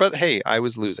higher. But hey, I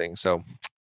was losing. So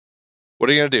what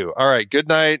are you going to do? All right.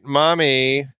 Goodnight,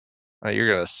 Mommy. You're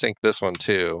going to sink this one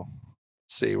too.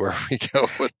 Let's see where we go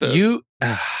with this.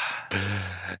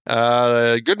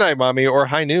 Goodnight, Mommy or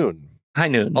High Noon. High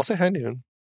Noon. I'll say High Noon.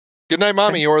 Goodnight,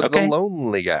 Mommy or The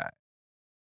Lonely Guy.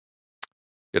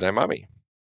 Goodnight, Mommy.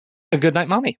 Goodnight,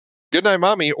 Mommy. Goodnight,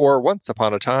 Mommy or Once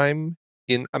Upon a Time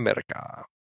in America.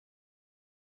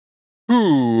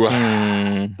 Ooh,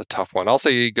 it's a tough one. I'll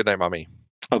say Goodnight, Mommy.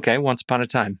 Okay, Once Upon a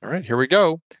Time. All right, here we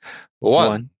go.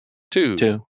 1, 2,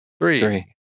 3. Paper.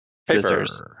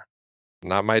 Scissors.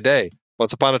 Not my day.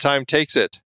 Once Upon a Time takes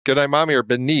it. Goodnight, Mommy or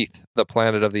Beneath the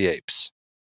Planet of the Apes.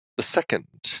 the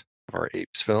second of our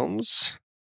Apes films.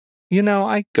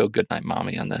 I go Goodnight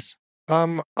Mommy on this.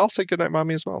 I'll say Goodnight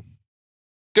Mommy as well.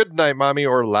 Goodnight Mommy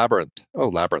or Labyrinth? Oh,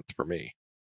 Labyrinth for me.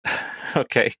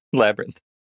 Okay, Labyrinth.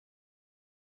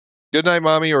 Goodnight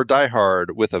Mommy or Die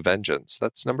Hard with a Vengeance?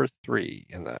 That's number 3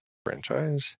 in that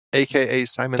franchise. AKA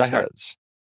Simon Says.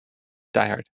 Die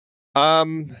Hard.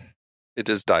 It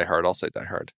is Die Hard. I'll say Die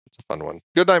Hard. It's a fun one.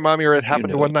 Goodnight Mommy or It Happened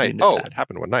in One Night? Oh, It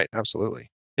Happened One Night. Absolutely.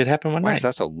 It Happened One Night. Why is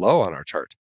that so low on our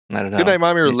chart? I don't know. Goodnight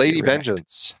Mommy or Lady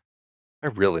Vengeance? I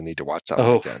really need to watch that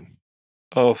one again.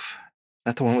 Oh, is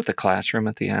that the one with the classroom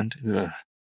at the end? Ugh.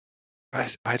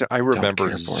 I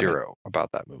remember zero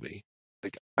about that movie.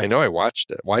 Like, I know I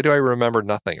watched it. Why do I remember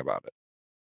nothing about it?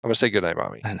 I'm going to say Goodnight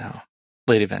Mommy. I know.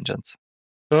 Lady Vengeance.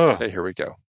 Oh. Okay, here we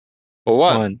go. Well,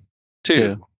 one,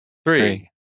 two, three.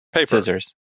 Paper.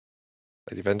 Scissors.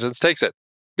 Lady Vengeance takes it.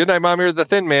 Goodnight Mommy or The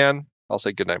Thin Man? I'll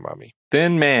say Goodnight Mommy.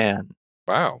 Thin Man.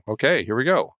 Wow. Okay, here we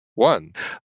go. 1,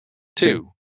 2,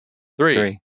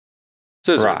 3.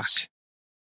 Scissors. Rock.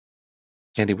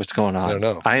 Andy, what's going on? I don't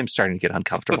know. I am starting to get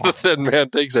uncomfortable. The Thin Man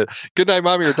takes it. Goodnight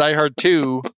Mommy or Die Hard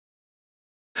 2?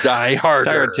 Die Harder.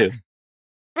 Die Hard 2.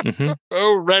 Mm-hmm.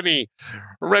 Oh, Rennie.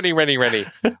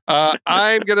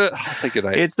 I'll say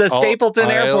Goodnight. It's the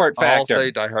Stapleton Airport factor. I'll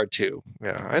say Die Hard 2.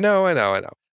 Yeah, I know.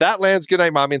 That lands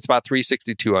Goodnight Mommy in spot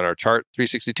 362 on our chart.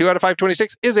 362 out of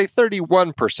 526 is a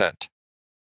 31%.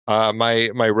 My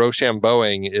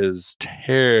Rochambeauing is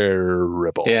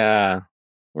terrible. Yeah,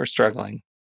 we're struggling.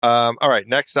 All right,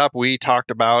 next up, we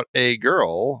talked about A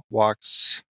Girl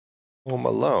Walks Home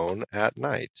Alone at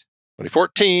Night.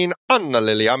 2014, Anna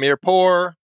Lily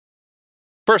Amirpour.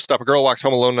 First up, A Girl Walks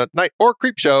Home Alone at Night or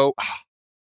Creepshow.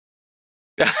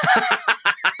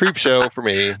 Creepshow for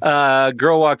me.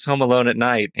 Girl Walks Home Alone at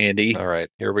Night, Andy. All right,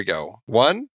 here we go.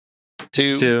 1,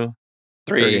 2,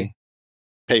 3.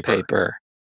 Paper.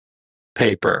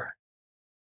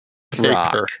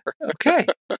 Rock. Okay.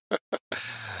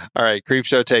 All right,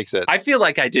 Creepshow takes it. I feel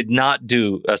like I did not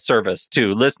do a service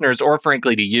to listeners or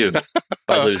frankly to you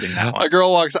by losing that one. A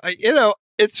Girl Walks,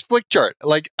 it's Flickchart.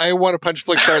 Like, I want to punch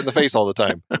Flickchart in the face all the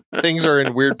time. Things are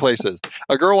in weird places.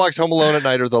 A Girl Walks Home Alone at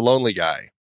Night or The Lonely Guy?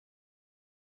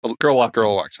 Girl Walks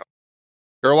Home.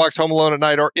 Girl Walks Home Alone at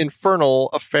Night or Infernal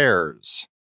Affairs?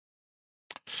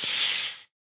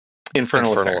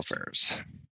 Infernal Affairs.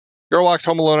 Girl Walks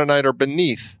Home Alone at Night or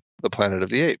Beneath the Planet of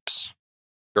the Apes?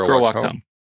 Girl Walks Home.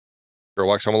 Girl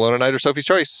Walks Home Alone at Night or Sophie's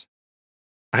Choice?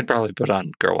 I'd probably put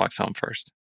on Girl Walks Home first.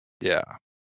 Yeah.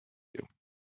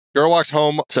 Girl Walks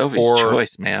Home Sophie's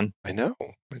Choice, man. I know.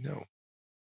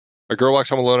 A Girl Walks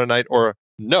Home Alone at Night or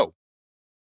No?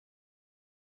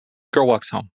 Girl Walks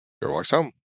Home. Girl Walks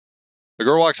Home. A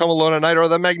Girl Walks Home Alone at Night or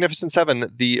The Magnificent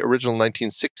Seven, the original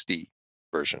 1960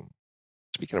 version?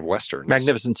 Speaking of Westerns.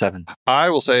 Magnificent Seven. I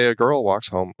will say A Girl Walks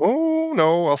Home. Oh,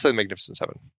 no, I'll say The Magnificent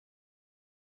Seven.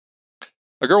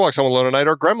 A Girl Walks Home Alone at Night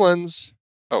or Gremlins?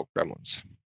 Oh, Gremlins.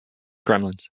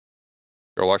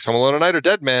 Girl Walks Home Alone at Night or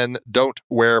Dead Men Don't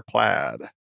Wear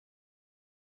Plaid?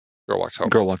 Girl Walks Home.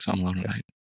 Girl Walks Home Alone at Night.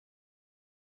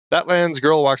 That lands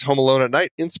Girl Walks Home Alone at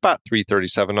Night in spot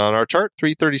 337 on our chart.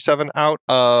 337 out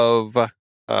of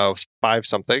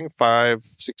 5-something.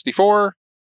 564. Is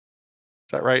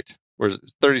that right? Or is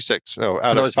it 36? No,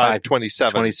 out of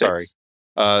 527. 26. Sorry.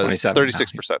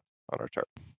 36% on our chart.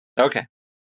 Okay.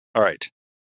 All right.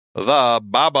 The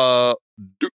Babadook.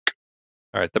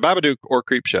 All right. The Babadook or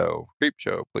Creepshow?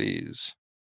 Creepshow, please.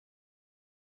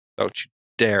 Don't you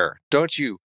dare. Don't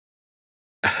you.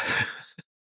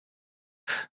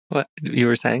 What you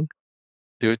were saying?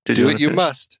 Do what you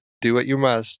must. Do what you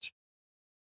must.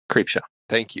 Creepshow.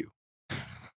 Thank you.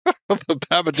 The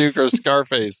Babadook or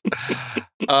Scarface?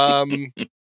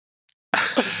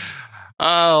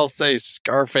 I'll say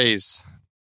Scarface.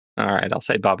 All right, I'll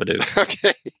say Babadook.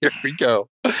 Okay, here we go.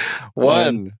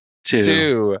 1,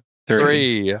 2,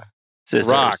 3. Scissors.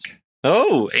 Rock.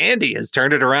 Oh, Andy has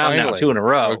turned it around now, 2 in a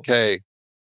row. Okay.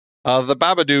 The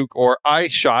Babadook or I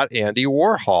Shot Andy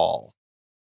Warhol?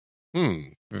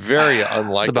 Very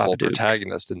unlikable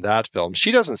protagonist in that film.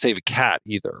 She doesn't save a cat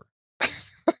either.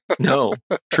 No,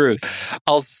 truth.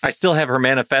 I still have her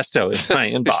manifesto in my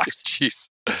inbox. Jeez.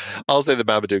 I'll say the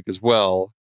Babadook as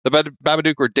well. The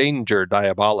Babadook or Danger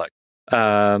Diabolic?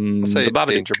 I'll say the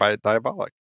Danger by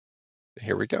Diabolic.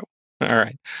 Here we go. All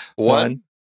right. 1,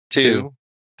 2,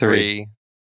 3.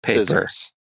 Paper.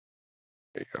 Scissors.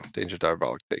 There you go. Danger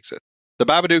Diabolic takes it. The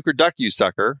Babadook or Duck You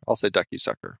Sucker? I'll say Duck You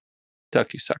Sucker.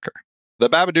 Duck You Sucker. The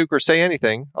Babadook or Say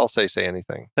Anything? I'll say Say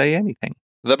Anything. Say Anything.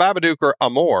 The Babadook or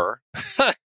Amour?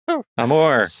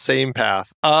 Amour. Same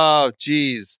path. Oh,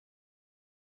 geez.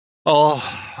 Oh,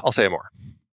 I'll say Amour.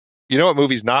 You know what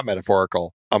movie's not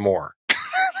metaphorical? Amor.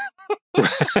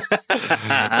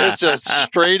 It's just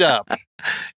straight up.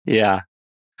 Yeah.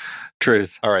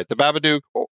 Truth. All right. The Babadook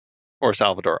or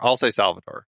Salvador? I'll say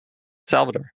Salvador.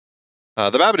 Salvador.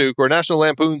 The Babadook or National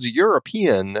Lampoon's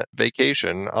European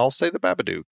Vacation? I'll say the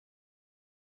Babadook.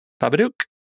 Babadook.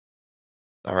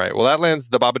 All right. Well, that lands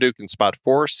the Babadook in spot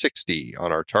 460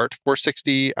 on our chart.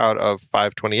 460 out of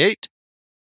 528.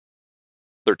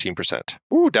 13%.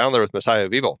 Ooh, down there with Messiah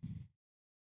of Evil.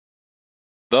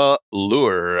 The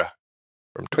Lure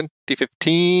from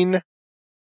 2015.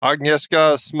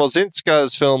 Agnieszka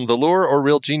Smozinska's film The Lure or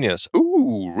Real Genius?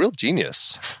 Ooh, Real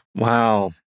Genius.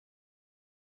 Wow.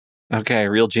 Okay,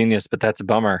 Real Genius, but that's a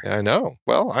bummer. Yeah, I know.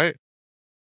 Well,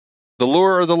 The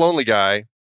Lure or The Lonely Guy?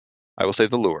 I will say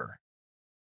The Lure.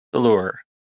 The Lure.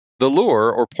 The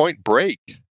Lure or Point Break?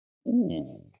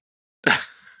 Ooh.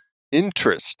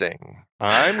 Interesting.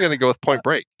 I'm going to go with Point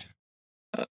Break.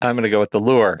 I'm going to go with The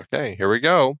Lure. Okay, here we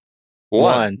go.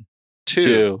 1,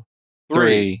 2,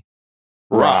 3.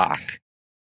 Rock.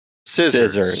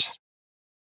 Scissors.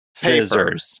 Paper.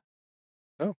 Scissors.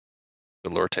 Oh, The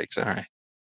Lure takes it. All right.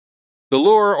 The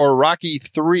Lure or Rocky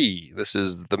 3? This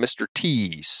is the Mr.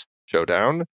 T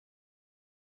showdown.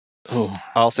 Oh,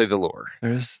 I'll say The Lure.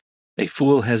 there's a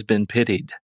fool has been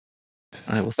pitied.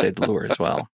 I will say The Lure as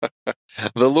well.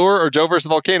 The Lure or Joe versus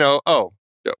Volcano? Oh,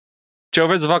 Joe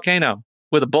versus Volcano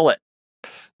with a bullet.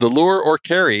 The Lure or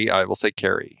Carrie? I will say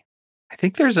Carrie. I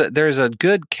think there's a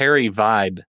good Carrie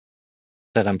vibe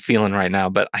that I'm feeling right now,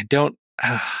 but I don't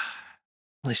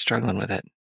really struggling with it.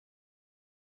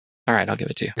 All right, I'll give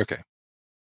it to you. Okay.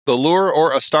 The Lure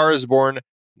or A Star is Born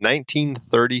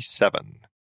 1937.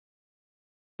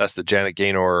 That's the Janet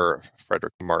Gaynor,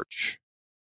 Frederick March.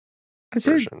 I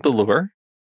say version. The Lure.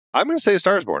 I'm going to say A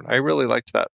Star is Born. I really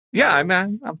liked that. Yeah, I'm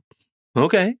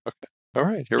okay. All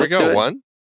right, here Let's we do go. it. 1,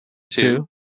 2,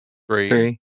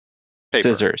 3. Paper.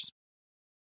 Scissors.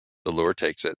 The Lure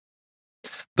takes it.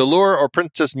 The Lure or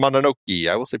Princess Mononoke?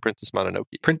 I will say Princess Mononoke.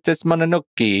 Princess Mononoke.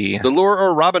 The Lure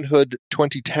or Robin Hood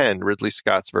 2010, Ridley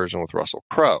Scott's version with Russell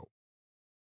Crowe?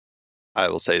 I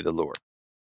will say The Lure.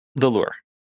 The Lure.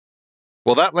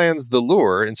 Well, that lands The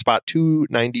Lure in spot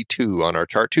 292 on our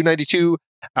chart. 292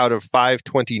 out of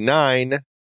 529. That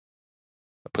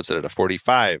puts it at a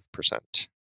 45%.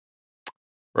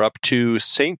 We're up to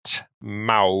Saint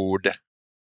Maud.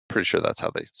 Pretty sure that's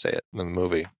how they say it in the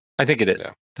movie. I think it is.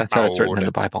 Yeah. That's how it's written in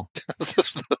the Bible.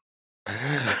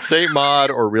 Saint Maud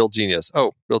or Real Genius?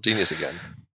 Oh, Real Genius again.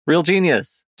 Real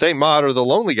Genius. Saint Maud or The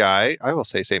Lonely Guy? I will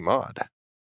say Saint Maud.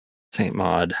 Saint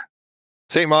Maud.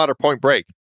 Saint Maud or Point Break?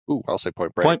 Ooh, I'll say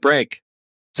Point Break. Point Break.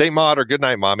 Saint Maud or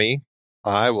Goodnight Mommy?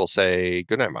 I will say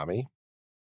Goodnight Mommy.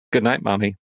 Goodnight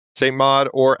Mommy. Saint Maud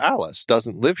or Alice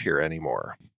doesn't live here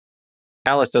anymore?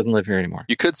 Alice doesn't live here anymore.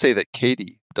 You could say that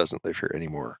Katie doesn't live here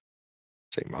anymore.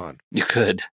 Saint Maud. You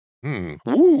could.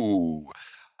 Ooh.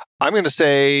 I'm going to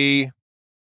say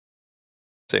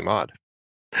Saint Maud.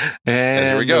 And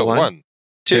here we go. 1,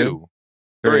 2,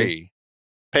 3.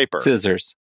 Paper.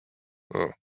 Scissors.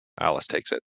 Oh, Alice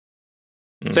takes it.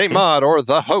 Saint Maud or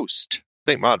The Host?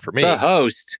 Saint Maud for me. The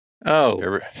Host.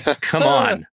 Oh, come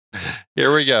on.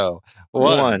 Here we go.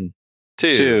 1,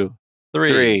 2,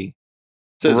 3.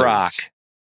 Scissors. Rock.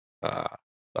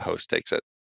 The Host takes it.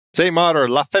 Saint Maud or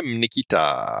La Femme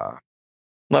Nikita?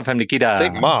 La Femme Nikita.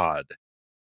 Saint Maud.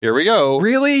 Here we go.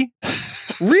 Really?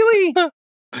 Really?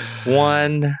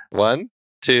 1,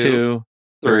 2,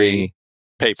 3.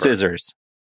 Paper. Scissors.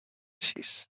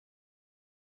 Jeez.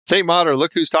 Saint Maud or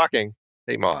Look Who's Talking?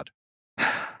 Saint Maud.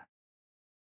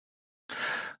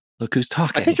 Look who's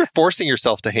talking. I think you're forcing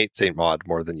yourself to hate Saint Maud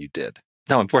more than you did.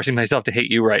 No, I'm forcing myself to hate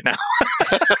you right now.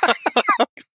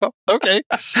 Okay.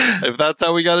 If that's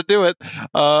how we got to do it.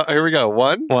 Here we go.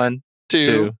 1,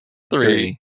 2,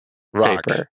 3. Rock.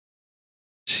 Paper.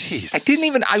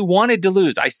 Jeez. I wanted to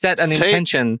lose. I set an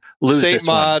intention lose Saint this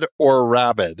one. Maud or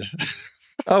Rabid?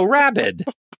 Oh, Rabid.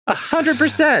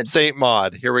 100%. Saint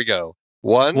Maud. Here we go.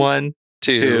 1,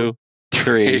 2,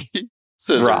 3.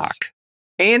 Scissors. Rock.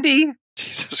 Andy,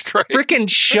 Jesus Christ. frickin'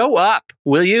 show up,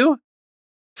 will you?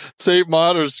 Saint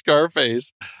Maud or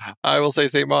Scarface? I will say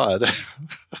Saint Maud.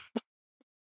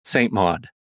 Saint Maud.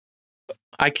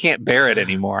 I can't bear it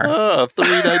anymore.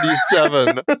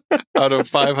 397 out of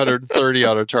 530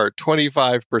 on a chart.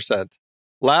 25%.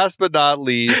 Last but not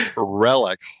least,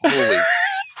 Relic. Holy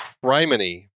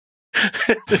criminy.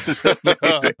 This is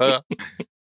amazing.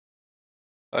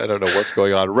 I don't know what's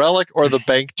going on. Relic or The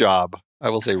Bank Job? I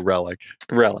will say Relic.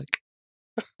 Relic.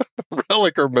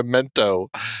 Relic or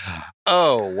Memento?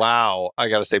 Oh, wow. I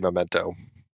got to say Memento.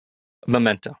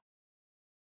 Memento.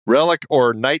 Relic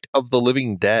or Night of the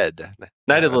Living Dead?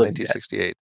 Night of the Living 1968.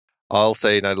 Dead. I'll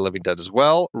say Night of the Living Dead as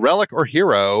well. Relic or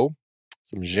Hero?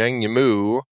 Some Zhang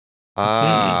Yimou.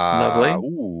 Lovely.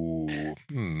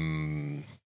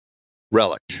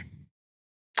 Relic.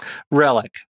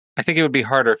 Relic. I think it would be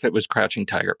harder if it was Crouching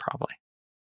Tiger, probably.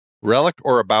 Relic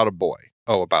or About a Boy?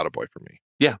 Oh, About a Boy for me.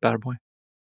 Yeah, About a Boy.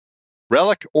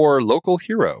 Relic or Local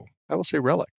Hero? I will say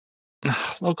Relic.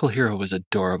 Local Hero was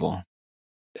adorable.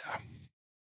 Yeah.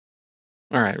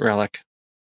 All right, Relic.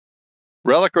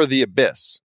 Relic or The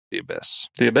Abyss? The Abyss.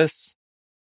 The Abyss.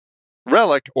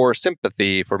 Relic or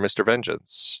Sympathy for Mr.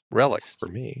 Vengeance? Relic for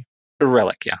me.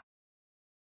 Relic, yeah.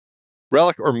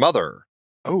 Relic or Mother?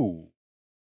 Oh.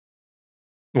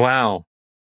 Wow.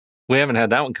 We haven't had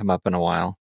that one come up in a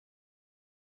while.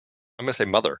 I'm going to say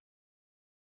Mother.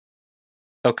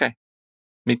 Okay.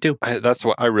 Me too. That's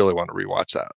what I really want to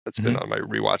rewatch that. It's been on my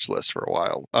rewatch list for a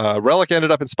while. Relic ended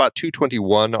up in spot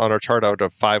 221 on our chart out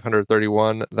of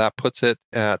 531. That puts it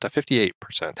at a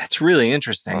 58%. That's really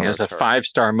interesting. It was a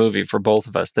 5-star movie for both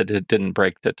of us that it didn't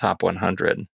break the top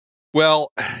 100.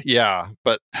 Well, yeah,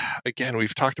 but again,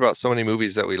 we've talked about so many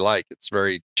movies that we like. It's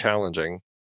very challenging.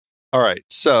 All right,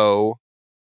 so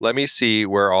let me see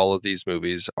where all of these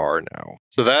movies are now.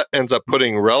 So that ends up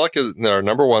putting Relic in our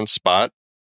number 1 spot.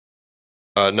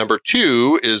 Number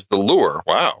 2 is The Lure.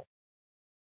 Wow.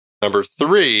 Number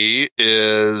 3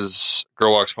 is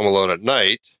Girl Walks Home Alone at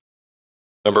Night.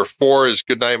 Number 4 is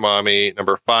Goodnight Mommy.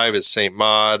 Number 5 is Saint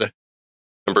Maud.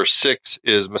 Number 6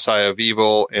 is Messiah of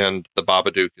Evil. And The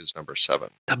Babadook is number 7.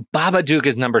 The Babadook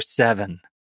is number 7.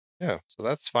 Yeah, so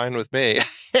that's fine with me.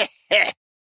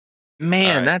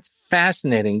 Man, that's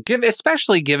fascinating.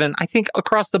 Especially given, I think,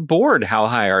 across the board how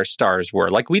high our stars were.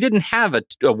 Like, we didn't have a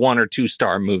 1 or 2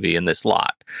 star movie in this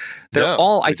lot. They're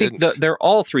all, I think, they're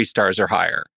all 3 stars or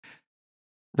higher.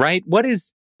 Right? What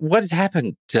has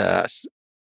happened to us?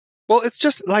 Well, it's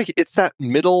just like, it's that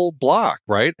middle block,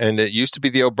 right? And it used to be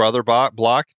the Oh Brother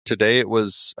block. Today it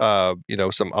was,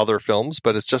 some other films.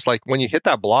 But it's just like when you hit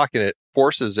that block and it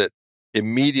forces it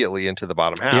immediately into the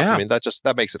bottom half. Yeah. I mean,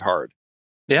 that makes it hard.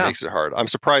 Yeah. It makes it hard. I'm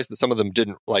surprised that some of them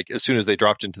didn't, like, as soon as they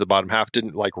dropped into the bottom half,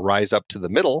 didn't like rise up to the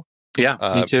middle. Yeah,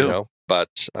 me too.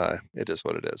 But it is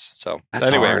what it is. So That's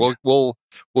anyway, hard. we'll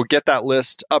get that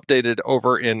list updated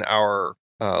over in our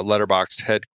Letterboxd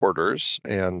headquarters,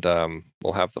 and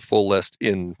we'll have the full list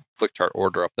in Flickchart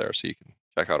order up there, so you can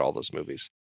check out all those movies.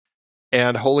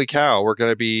 And holy cow, we're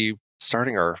going to be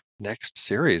starting our next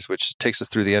series, which takes us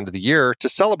through the end of the year to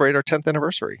celebrate our 10th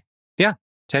anniversary. Yeah,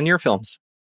 10-year films.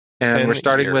 And we're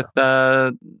starting with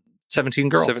 17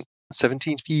 Girls.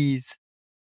 17 Fees.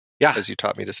 Yeah. As you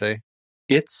taught me to say.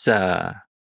 It's,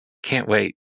 can't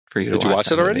wait for you to watch. Did you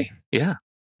watch it already? Yeah. I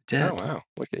did. Oh, wow.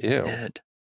 Look at you. I did.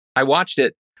 I watched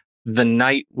it the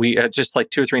night just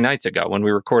like 2 or 3 nights ago when we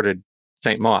recorded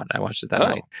St. Maud. I watched it that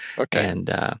night. Okay.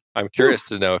 And I'm curious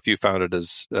to know if you found it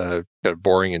as kind of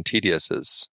boring and tedious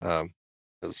as our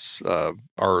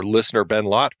listener Ben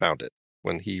Lott found it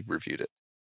when he reviewed it.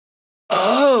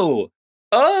 Oh.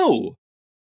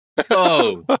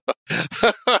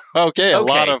 Okay, a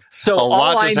lot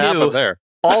just happened there.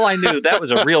 All I knew, that was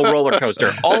a real roller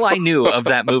coaster. All I knew of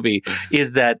that movie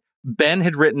is that Ben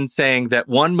had written saying that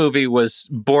one movie was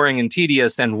boring and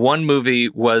tedious and one movie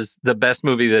was the best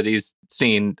movie that he's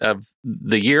seen of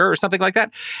the year or something like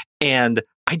that. And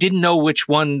I didn't know which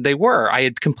one they were. I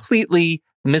had completely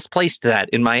misplaced that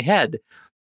in my head.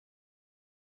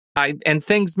 And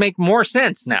things make more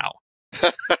sense now.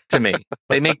 To me,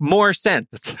 they make more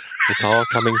sense. It's all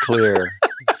coming clear.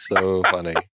 It's so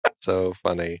funny.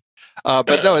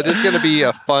 But no, it is going to be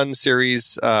a fun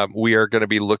series. We are going to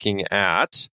be looking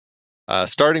at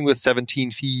starting with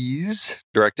 17 Fees,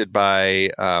 directed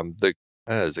by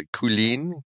is it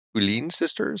Coulin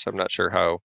sisters? I'm not sure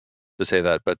how to say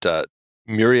that, but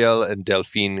Muriel and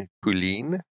Delphine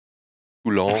Coulin.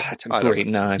 That's a great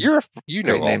name. You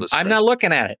know all this. I'm not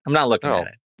looking at it. At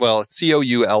it. Well,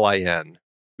 Coulin.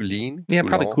 Coulin? Yeah,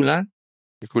 probably Coulin.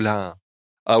 Coulin.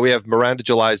 We have Miranda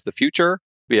July's The Future.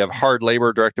 We have Hard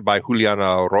Labor, directed by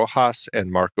Juliana Rojas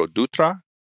and Marco Dutra.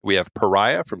 We have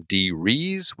Pariah from Dee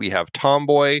Rees. We have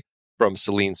Tomboy from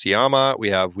Celine Sciamma. We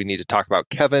have We Need to Talk About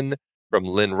Kevin from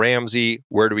Lynn Ramsey.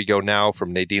 Where Do We Go Now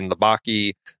from Nadine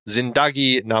Labaki.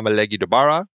 Zindagi Namalegi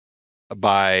Dobara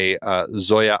by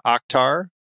Zoya Akhtar.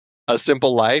 A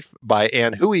Simple Life by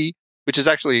Anne Hui, which is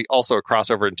actually also a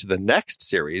crossover into the next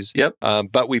series. Yep.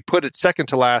 But we put it second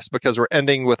to last because we're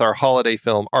ending with our holiday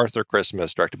film, Arthur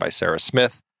Christmas, directed by Sarah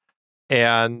Smith.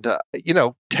 And,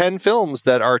 10 films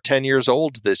that are 10 years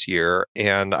old this year.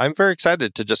 And I'm very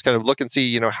excited to just kind of look and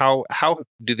see, how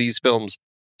do these films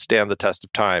stand the test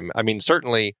of time. I mean,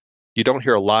 certainly you don't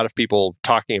hear a lot of people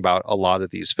talking about a lot of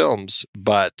these films,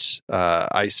 but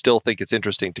I still think it's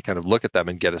interesting to kind of look at them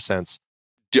and get a sense.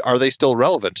 Are they still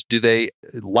relevant? Do they,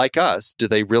 like us, do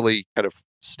they really kind of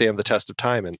stand the test of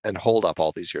time and hold up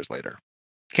all these years later?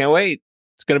 Can't wait.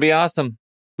 It's going to be awesome.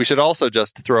 We should also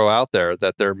just throw out there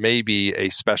that there may be a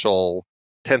special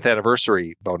 10th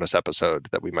anniversary bonus episode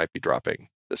that we might be dropping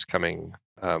this coming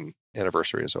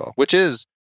anniversary as well, which is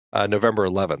November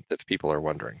 11th, if people are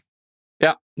wondering.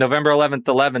 Yeah, November 11th,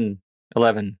 11 at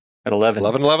 11. 11,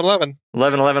 11, 11.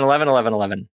 11, 11, 11, 11,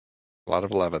 11. A lot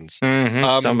of 11s.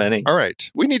 Mm-hmm, so many. All right.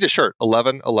 We need a shirt.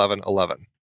 11, 11, 11.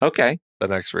 Okay. The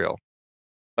next reel.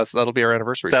 That'll be our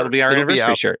anniversary shirt. That'll be our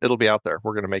anniversary shirt. It'll be out there.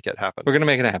 We're going to make it happen. We're going to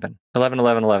make it happen. 11,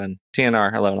 11, 11.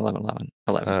 TNR, 11, 11, 11,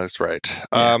 11. That's right.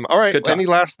 Yeah. All right. Any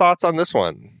last thoughts on this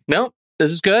one? No,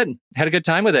 this is good. Had a good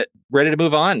time with it. Ready to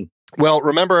move on. Well,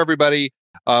 remember, everybody,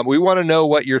 we want to know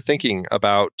what you're thinking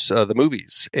about the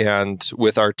movies. And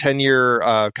with our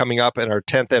 10-year coming up and our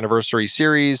 10th anniversary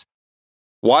series,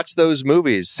 watch those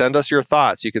movies. Send us your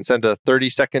thoughts. You can send a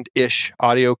 30-second-ish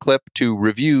audio clip to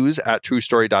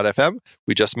reviews@truestory.fm.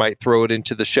 We just might throw it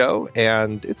into the show.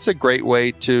 And it's a great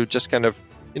way to just kind of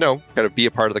be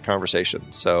a part of the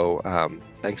conversation. So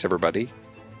thanks, everybody.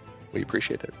 We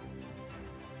appreciate it.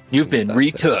 You've been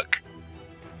retook.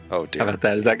 Oh, dear. How about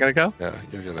that? Is that going to go? Yeah,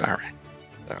 you're going to. All right.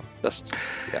 No,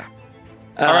 yeah.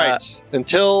 All right.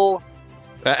 Until...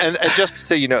 And just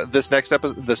so you know, this next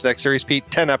series, Pete,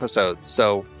 10 episodes.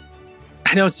 So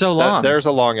I know it's so long. There's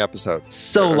a long episode.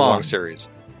 So long series.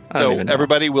 So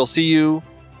everybody, we'll see you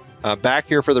back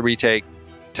here for the retake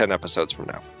 10 episodes from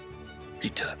now.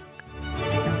 Retook.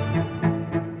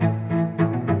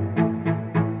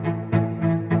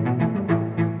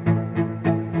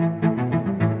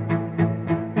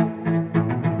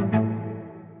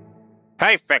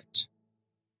 Perfect.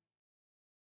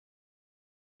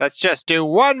 Let's just do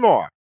one more.